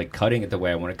far as like cutting it the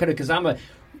way I want to cut it, because I'm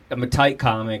a tight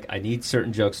comic. I need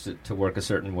certain jokes to work a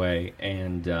certain way,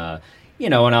 and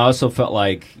and I also felt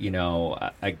like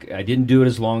I didn't do it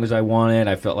as long as I wanted.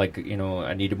 I felt like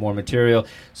I needed more material.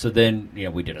 So then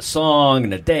we did a song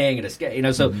and a thing and a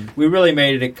sketch. So we really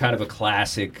made it kind of a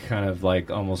classic, kind of like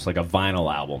almost like a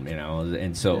vinyl album.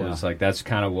 And so it was like that's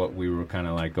kind of what we were kind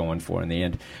of like going for in the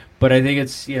end. But I think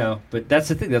it's but that's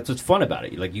the thing. That's what's fun about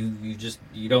it. Like you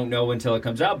don't know until it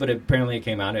comes out. But apparently it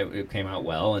came out. It came out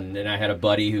well. And then I had a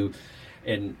buddy who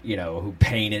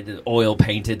oil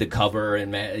painted the cover,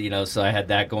 and so I had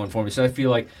that going for me. So I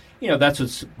feel like that's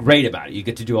what's great about it. You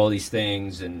get to do all these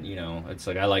things, and it's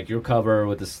like I like your cover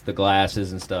with the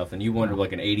glasses and stuff. And you wanted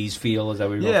like an '80s feel. Is that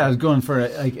what you're? Yeah, I was going for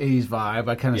like '80s vibe.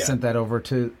 I kind of sent that over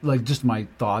to just my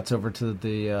thoughts over to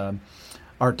the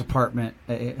art department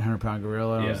at 800 Pound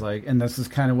Gorilla. And I was like, and this is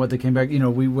kind of what they came back.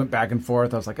 We went back and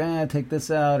forth. I was like, take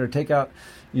this out or take out,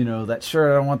 that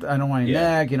shirt. I don't want your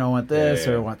neck. I want this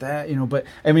or I want that. But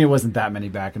I mean, it wasn't that many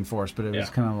back and forth, but it was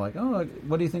kind of like, oh,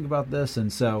 what do you think about this?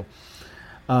 And so,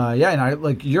 and I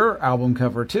like your album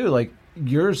cover too. Like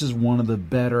yours is one of the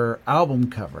better album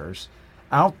covers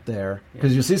out there,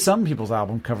 because you see some people's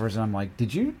album covers, and I'm like,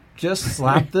 did you just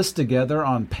slap this together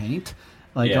on paint?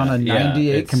 Like on a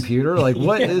 98 computer, like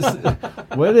what is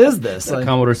this? Like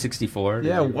Commodore 64.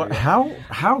 Yeah,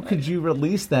 how could you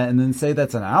release that and then say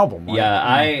that's an album? Like,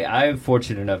 I'm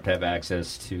fortunate enough to have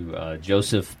access to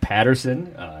Joseph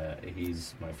Patterson.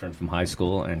 He's my friend from high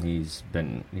school, and he's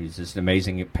just an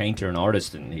amazing painter and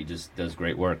artist, and he just does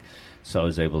great work. So I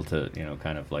was able to,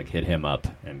 kind of like hit him up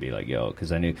and be like, yo,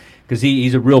 because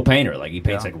he's a real painter. Like he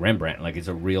paints like Rembrandt, like it's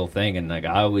a real thing. And like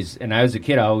as a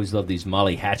kid, I always loved these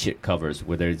Molly Hatchet covers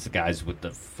where there's the guys with the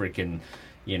freaking,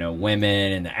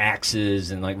 women and the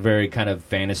axes and like very kind of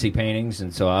fantasy paintings.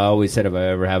 And so I always said if I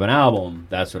ever have an album,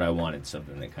 that's what I wanted,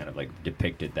 something that kind of like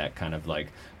depicted that kind of like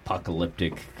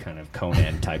apocalyptic kind of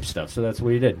Conan type stuff. So that's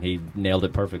what he did. He nailed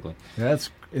it perfectly.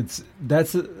 It's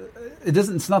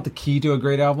not the key to a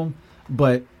great album.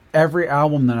 But every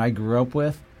album that I grew up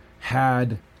with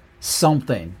had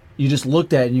something. You just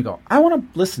looked at it and you go, I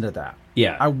want to listen to that.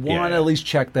 Yeah. I want to at least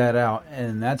check that out.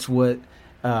 And that's what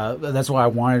I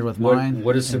wanted with mine.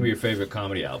 What are some of your favorite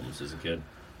comedy albums as a kid?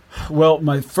 Well,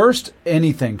 my first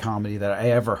anything comedy that I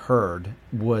ever heard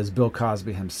was Bill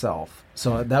Cosby himself.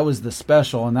 So that was the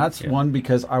special. And that's one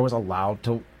because I was allowed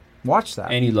to watch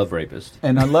that. And you love Rapist.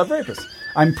 And I love Rapist.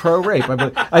 I'm pro-rape.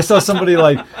 I saw somebody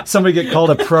get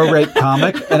called a pro-rape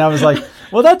comic, and I was like,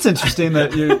 well, that's interesting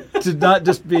that you to not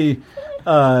just be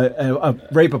a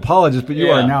rape apologist, but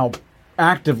you are now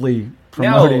actively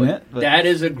promoting it. But that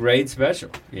is a great special.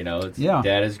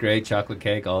 That is great. Chocolate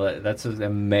Cake, all that. That's an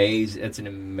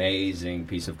amazing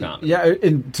piece of comedy. Yeah,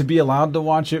 and to be allowed to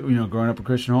watch it, growing up in a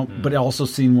Christian home, but also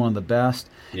seeing one of the best.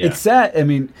 Yeah. It's sad. I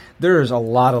mean, there's a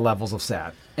lot of levels of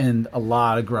sad and a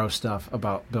lot of gross stuff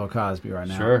about Bill Cosby right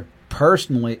now. Sure.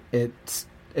 Personally, it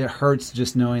hurts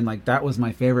just knowing like that was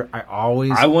my favorite.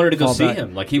 I wanted to go see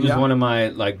him. Like he was one of my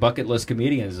like bucket list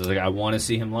comedians. Like I want to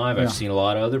see him live. I've seen a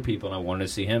lot of other people, and I wanted to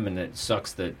see him. And it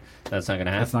sucks that that's not going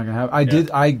to happen. That's not going to happen.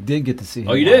 I did get to see him.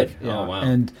 Oh, you live. did? Oh, wow.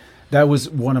 And that was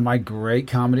one of my great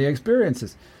comedy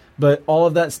experiences. But all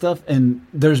of that stuff, and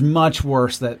there's much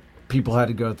worse that people had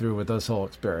to go through with this whole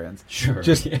experience. Sure.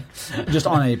 Just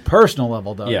on a personal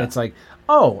level, though. Yeah. It's like,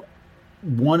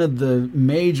 one of the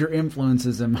major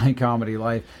influences in my comedy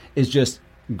life is just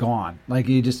gone. Like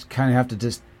you just kind of have to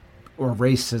just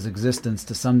erase his existence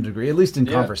to some degree, at least in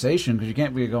conversation, because you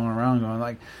can't be going around going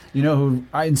like, who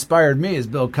inspired me is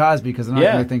Bill Cosby, because I'm not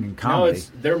really thinking comedy.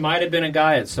 There might have been a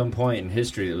guy at some point in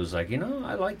history that was like,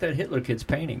 I like that Hitler kid's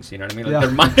paintings. You know what I mean? Like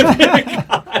there might have been a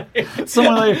guy.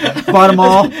 Someone like bought them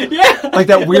all. Like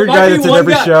that weird guy that's in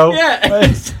every show. Yeah.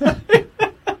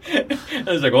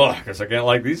 I was like, I guess I can't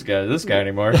like this guy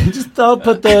anymore. Just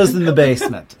put those in the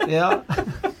basement. Yeah.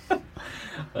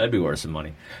 That'd be worth some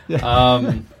money.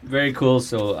 Very cool.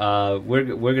 So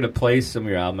we're gonna play some of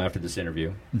your album after this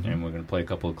interview, and we're gonna play a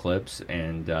couple of clips.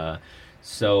 And that's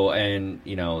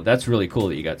really cool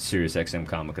that you got Sirius XM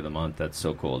Comic of the Month. That's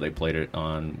so cool. They played it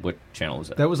on what channel was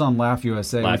that? That was on Laugh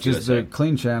USA, which is the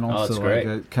clean channel. Oh, that's so great.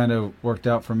 It kind of worked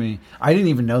out for me. I didn't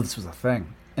even know this was a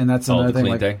thing. And that's another the thing.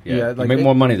 clean thing? Yeah. You make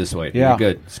more money this way. Yeah. You're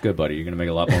good. It's good, buddy. You're going to make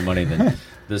a lot more money than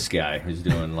this guy who's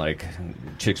doing, like,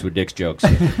 chicks with dicks jokes.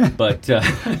 But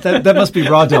that must be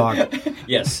Raw Dog.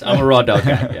 Yes, I'm a Raw Dog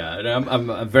guy. Yeah, and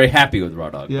I'm very happy with Raw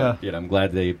Dog. Yeah. But, I'm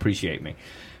glad they appreciate me.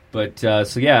 But,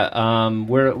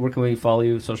 where can we follow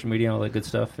you, social media, all that good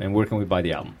stuff? And where can we buy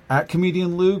the album? At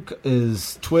Comedian Luke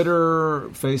is Twitter,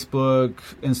 Facebook,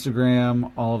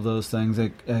 Instagram, all of those things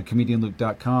at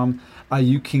comedianluke.com.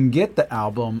 You can get the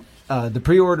album. The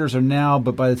pre-orders are now,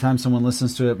 but by the time someone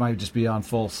listens to it, it might just be on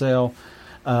full sale,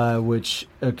 which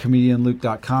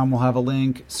comedianluke.com will have a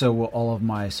link. So will all of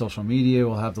my social media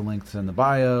will have the links in the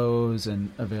bios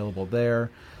and available there.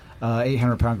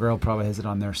 800 Pound Girl probably has it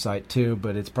on their site too,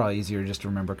 but it's probably easier just to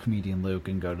remember Comedian Luke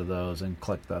and go to those and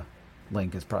click the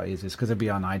link. Is probably easiest because it'd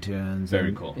be on iTunes. Very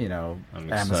and, cool. I'm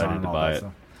excited Amazon and to all buy that it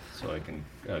stuff. so I can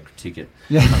critique it.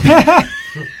 Yeah,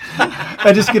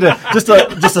 I just get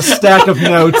a stack of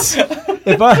notes.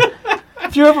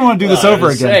 If you ever want to do this over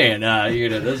again, you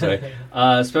do it this way.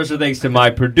 Special thanks to my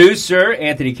producer,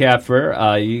 Anthony Kapfer.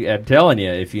 I'm telling you,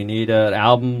 if you need an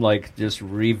album like just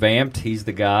revamped, he's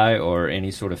the guy, or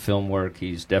any sort of film work,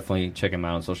 he's definitely check him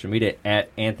out on social media at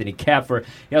Anthony Kapfer.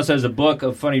 He also has a book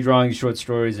of funny drawings, short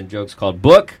stories, and jokes called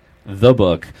The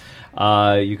Book.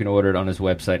 You can order it on his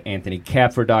website,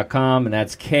 anthonykapfer.com, and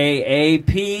that's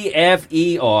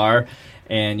Kapfer.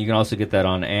 And you can also get that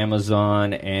on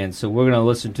Amazon. And so we're going to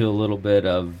listen to a little bit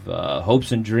of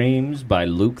Hopes and Dreams by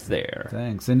Luke Thayer.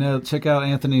 Thanks. And check out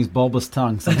Anthony's bulbous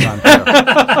tongue sometime,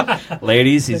 too.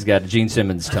 Ladies, he's got Gene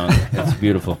Simmons' tongue. It's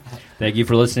beautiful. Thank you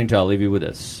for listening to I'll Leave You With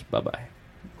This. Bye-bye.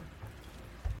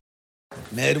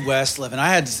 Midwest living. I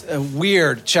had a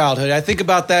weird childhood. I think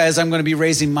about that as I'm going to be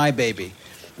raising my baby.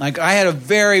 Like, I had a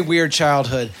very weird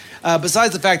childhood.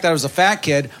 Besides the fact that I was a fat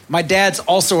kid, my dad's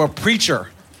also a preacher.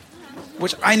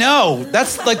 Which I know,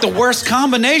 that's like the worst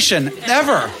combination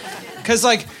ever. Because,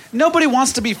 like, nobody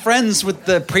wants to be friends with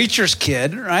the preacher's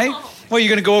kid, right? Well, you're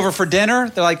going to go over for dinner?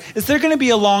 They're like, is there going to be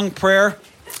a long prayer?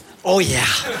 Oh, yeah.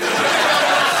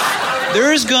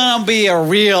 There's going to be a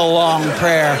real long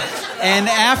prayer. And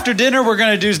after dinner, we're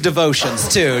going to do devotions,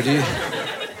 too.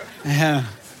 Yeah.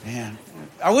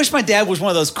 I wish my dad was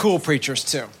one of those cool preachers,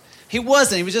 too. He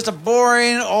wasn't. He was just a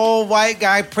boring old white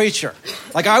guy preacher.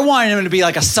 Like, I wanted him to be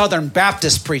like a Southern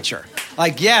Baptist preacher.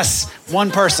 Like, yes, one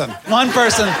person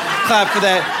clapped for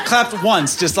that. Clapped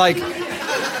once, just like.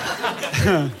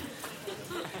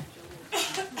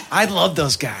 I love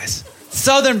those guys.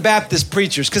 Southern Baptist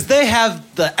preachers, because they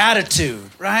have the attitude,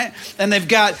 right? And they've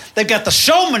got the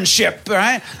showmanship,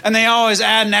 right? And they always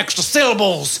add an extra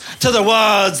syllables to the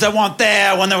words that weren't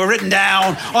there when they were written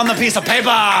down on the piece of paper,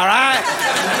 right?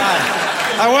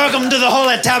 I welcome to the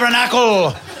holy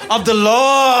tabernacle of the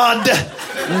Lord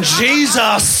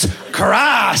Jesus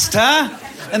Christ, huh?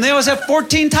 And they always have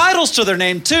 14 titles to their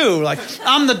name, too. Like,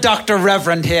 I'm the Dr.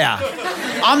 Reverend here.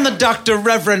 I'm the Dr.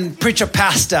 Reverend Preacher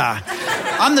Pastor.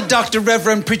 I'm the Dr.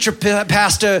 Reverend Preacher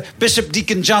Pastor Bishop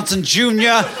Deacon Johnson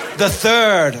Jr. the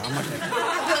Third.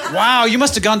 Wow, you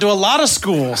must have gone to a lot of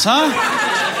schools, huh?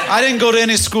 I didn't go to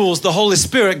any schools. The Holy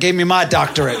Spirit gave me my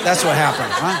doctorate. That's what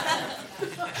happened,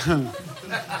 huh?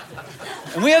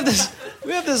 And we have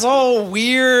this whole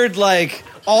weird, like,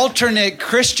 alternate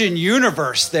Christian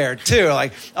universe there too,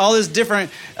 like all this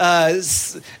different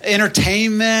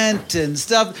entertainment and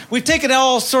stuff. We've taken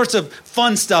all sorts of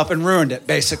fun stuff and ruined it,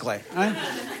 basically, right?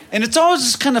 And it's always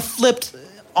just kind of flipped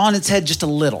on its head just a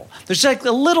little. There's like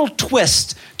a little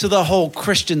twist to the whole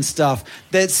Christian stuff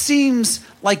that seems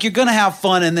like you're going to have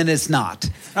fun and then it's not,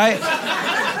 right?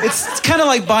 It's kind of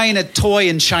like buying a toy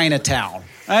in Chinatown.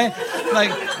 Right?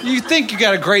 Like, you think you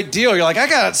got a great deal. You're like, I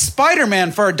got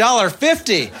Spider-Man for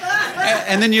 $1.50.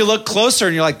 And then you look closer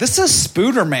and you're like, this is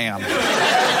Spooderman.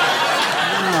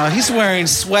 Oh, he's wearing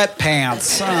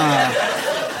sweatpants.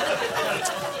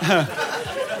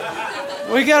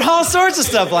 We got all sorts of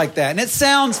stuff like that. And it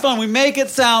sounds fun. We make it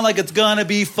sound like it's going to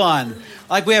be fun.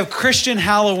 Like we have Christian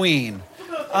Halloween.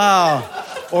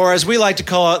 Or as we like to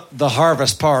call it, the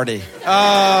harvest party.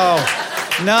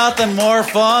 Nothing more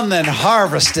fun than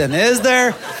harvesting, is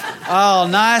there? Oh,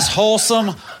 nice, wholesome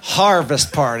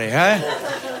harvest party, right?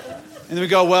 And then we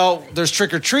go, well, there's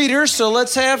trick-or-treaters, so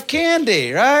let's have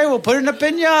candy, right? We'll put it in a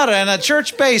piñata in a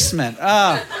church basement.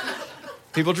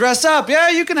 People dress up. Yeah,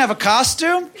 you can have a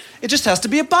costume. It just has to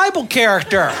be a Bible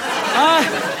character.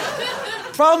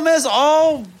 Problem is,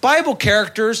 all Bible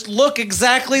characters look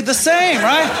exactly the same,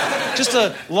 right? Just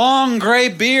a long gray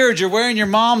beard. You're wearing your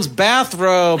mom's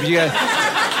bathrobe. You got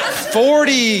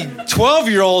 40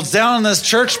 12-year-olds down in this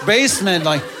church basement,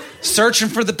 like searching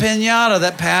for the piñata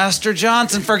that Pastor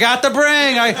Johnson forgot to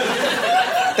bring.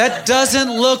 That doesn't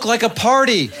look like a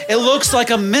party. It looks like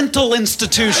a mental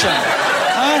institution.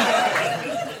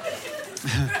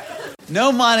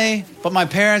 No money, but my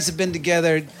parents have been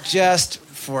together just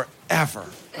forever,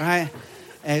 right?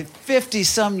 And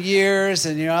 50-some years,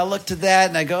 and, I look to that,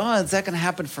 and I go, oh, is that going to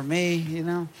happen for me,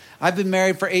 I've been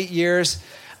married for 8 years.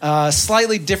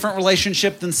 Slightly different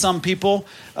relationship than some people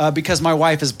because my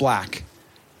wife is black.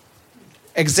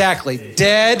 Exactly.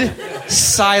 Dead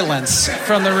silence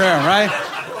from the room, right?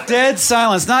 Dead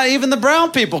silence. Not even the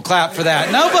brown people clap for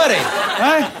that. Nobody,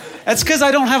 right? That's because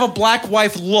I don't have a black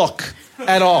wife look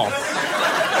at all.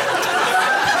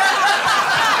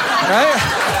 Right?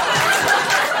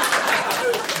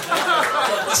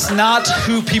 It's not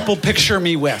who people picture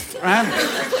me with, right?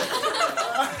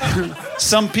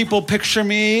 Some people picture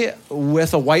me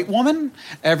with a white woman.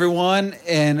 Everyone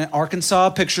in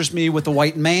Arkansas pictures me with a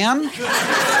white man. Yep.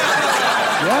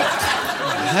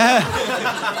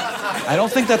 I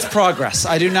don't think that's progress.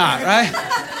 I do not, right?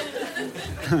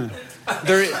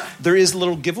 There is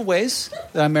little giveaways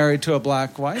that I'm married to a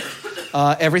black wife.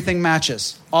 Everything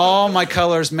matches. All my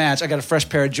colors match. I got a fresh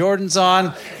pair of Jordans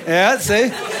on. Yeah,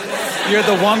 see? You're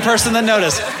the one person that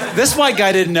noticed. This white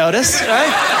guy didn't notice,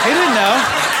 right? He didn't know.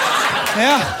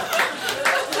 Yeah.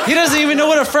 He doesn't even know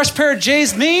what a fresh pair of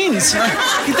J's means.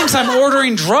 He thinks I'm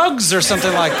ordering drugs or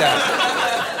something like that.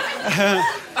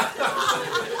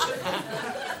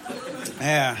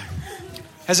 Yeah.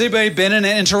 Has anybody been in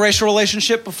an interracial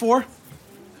relationship before?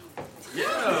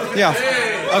 Yeah.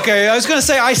 Okay, I was going to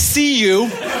say, I see you.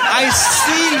 I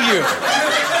see you.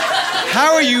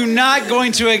 How are you not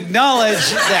going to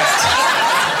acknowledge that?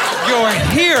 You're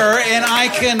here and I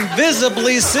can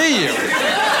visibly see you.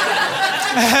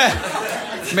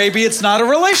 Maybe it's not a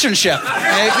relationship.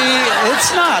 Maybe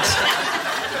it's not.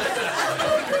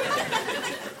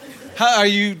 Are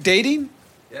you dating?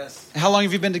 Yes. How long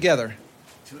have you been together?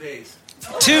 2 days. 2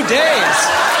 days. 2 days.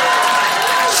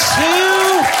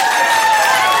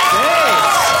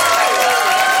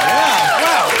 Yeah,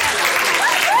 wow.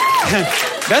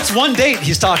 That's one date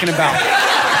he's talking about.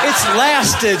 It's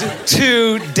lasted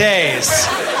 2 days.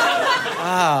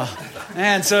 Wow.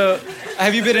 And so,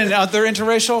 have you been in other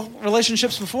interracial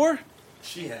relationships before?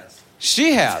 She has.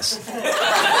 She has.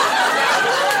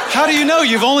 How do you know?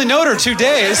 You've only known her 2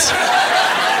 days.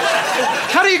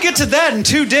 How do you get to that in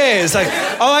 2 days? Like,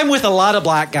 oh, I'm with a lot of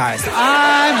black guys.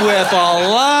 I'm with a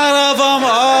lot of them.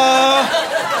 Oh,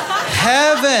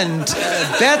 heaven.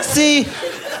 Betsy,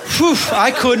 whew,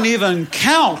 I couldn't even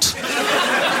count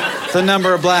the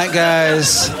number of black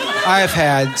guys I've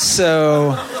had.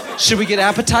 So, should we get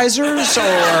appetizers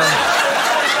or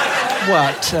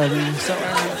what? I mean,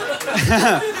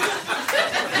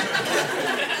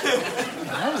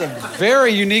 that was a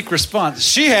very unique response.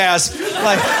 She has,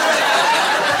 like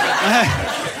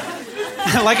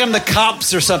I'm the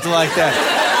cops or something like that.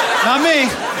 Not me.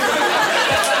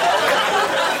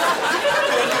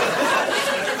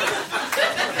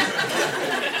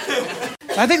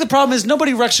 I think the problem is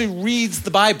nobody actually reads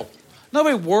the Bible.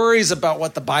 Nobody worries about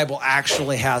what the Bible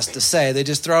actually has to say. They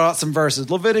just throw out some verses.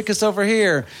 Leviticus over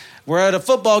here. We're at a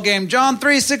football game. John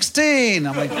 3:16.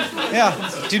 I'm like, yeah.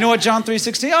 Do you know what John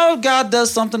 3:16? Oh, God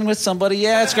does something with somebody.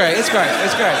 Yeah, it's great. It's great.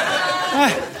 It's great.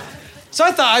 So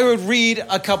I thought I would read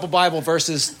a couple Bible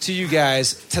verses to you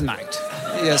guys tonight.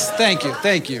 Yes, thank you.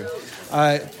 Thank you.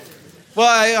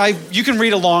 You can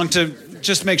read along to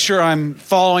just make sure I'm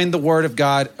following the Word of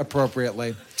God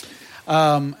appropriately.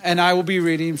 And I will be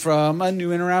reading from a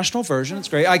New International Version. It's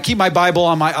great. I keep my Bible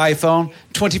on my iPhone,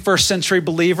 21st Century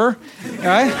Believer.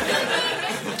 Right?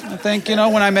 I think, when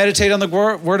I meditate on the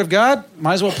Word of God,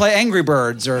 might as well play Angry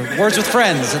Birds or Words with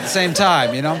Friends at the same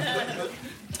time,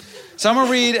 So I'm going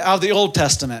to read out of the Old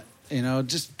Testament,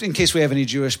 just in case we have any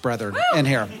Jewish brethren in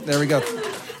here. There we go.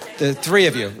 The three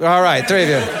of you. All right, three of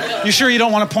you. You sure you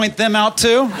don't want to point them out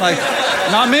too? Like,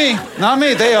 not me. Not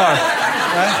me. They are.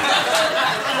 Right?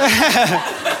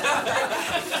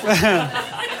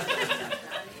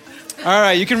 All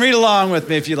right, you can read along with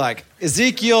me if you like.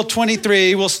 Ezekiel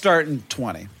 23, we'll start in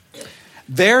 20.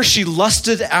 There she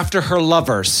lusted after her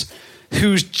lovers,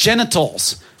 whose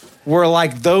genitals were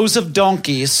like those of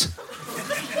donkeys,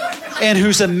 and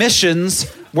whose emissions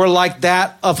were like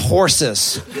that of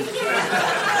horses.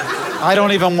 I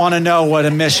don't even want to know what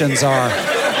emissions are.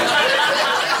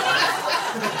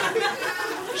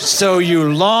 So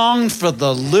you longed for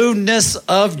the lewdness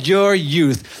of your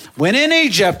youth, when in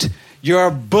Egypt your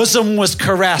bosom was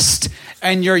caressed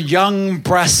and your young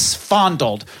breasts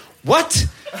fondled. What?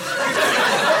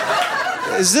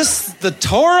 Is this the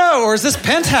Torah or is this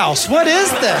Penthouse? What is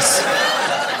this?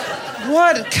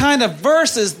 What kind of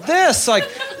verse is this? Like,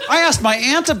 I asked my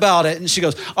aunt about it, and she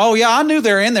goes, oh, yeah, I knew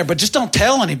they were in there, but just don't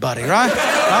tell anybody, right?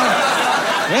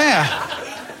 Yeah.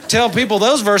 Tell people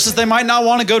those verses, they might not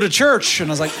want to go to church. And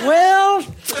I was like, well,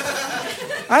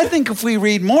 I think if we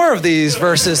read more of these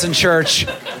verses in church,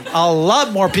 a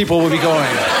lot more people will be going,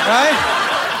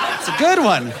 right? It's a good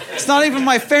one. It's not even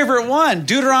my favorite one.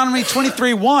 Deuteronomy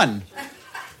 23:1.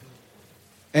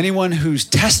 Anyone whose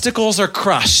testicles are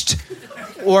crushed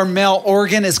or male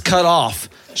organ is cut off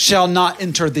shall not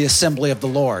enter the assembly of the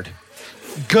Lord.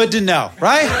 Good to know,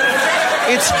 right?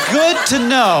 It's good to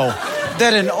know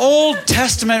that an Old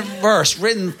Testament verse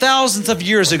written thousands of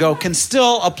years ago can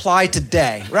still apply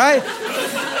today, right?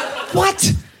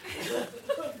 What?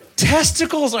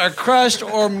 Testicles are crushed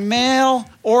or male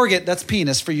organ, that's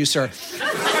penis for you, sir,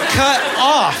 cut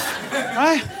off,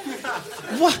 right?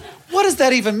 What does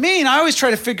that even mean? I always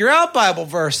try to figure out Bible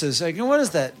verses. Like, what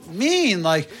does that mean?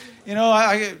 Like, you know,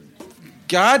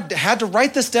 God had to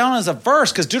write this down as a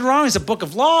verse because Deuteronomy is a book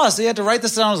of laws. He had to write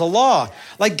this down as a law.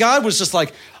 Like, God was just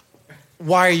like,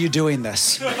 why are you doing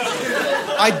this?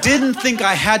 I didn't think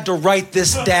I had to write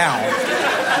this down.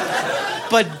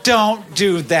 But don't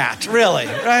do that, really,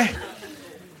 right?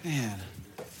 Man.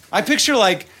 I picture,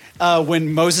 like,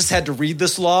 when Moses had to read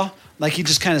this law, like he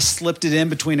just kind of slipped it in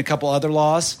between a couple other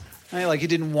laws. Right? Like he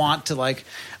didn't want to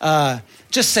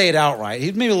just say it outright.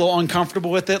 He'd maybe a little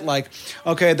uncomfortable with it. Like,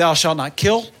 okay, thou shalt not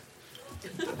kill.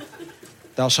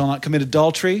 Thou shalt not commit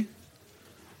adultery.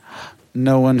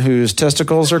 No one whose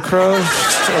testicles are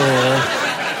crushed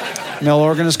or male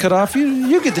organ is cut off.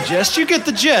 You get the gist. You get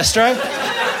the gist, right?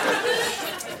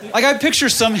 Like I picture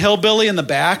some hillbilly in the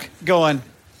back going,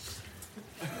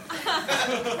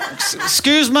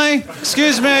 excuse me.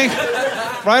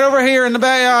 Right over here in the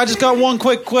back, I just got one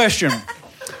quick question.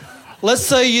 Let's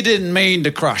say you didn't mean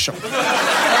to crush them.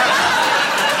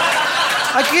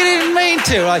 Like you didn't mean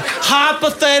to. Like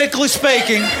hypothetically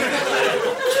speaking,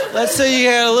 let's say you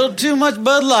had a little too much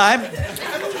Bud Light,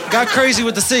 got crazy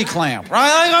with the C-clamp,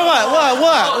 right? Like,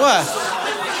 what?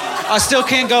 I still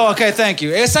can't go. Okay, thank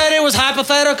you. It said it was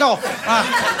hypothetical.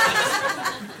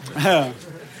 Yeah.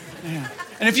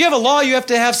 And if you have a law, you have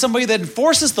to have somebody that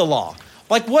enforces the law.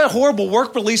 Like, what horrible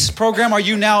work release program are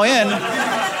you now in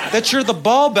that you're the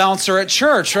ball bouncer at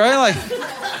church, right? Like,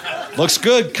 looks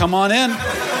good. Come on in.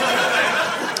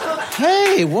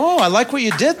 Hey, whoa, I like what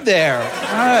you did there.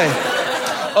 All right.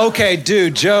 Okay,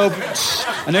 dude, Job,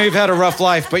 I know you've had a rough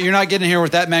life, but you're not getting here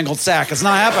with that mangled sack. It's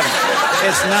not happening.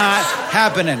 It's not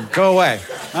happening. Go away.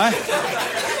 All right?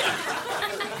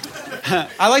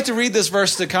 I like to read this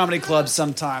verse to comedy clubs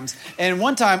sometimes. And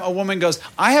one time, a woman goes,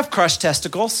 I have crushed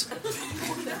testicles.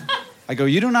 I go,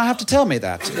 you do not have to tell me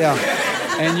that. Yeah.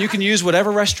 And you can use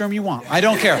whatever restroom you want. I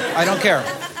don't care.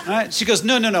 All right? She goes,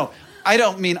 no. I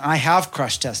don't mean I have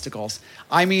crushed testicles.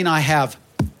 I mean I have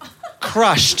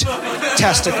crushed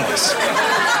testicles.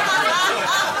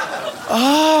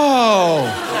 Oh.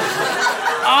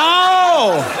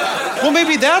 Well,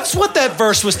 maybe that's what that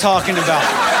verse was talking about.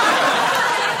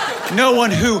 No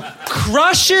one who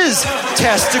crushes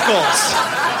testicles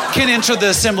can enter the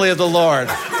assembly of the Lord.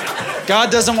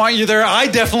 God doesn't want you there. I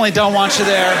definitely don't want you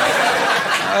there.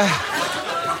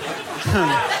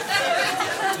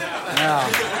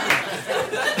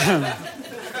 Yeah.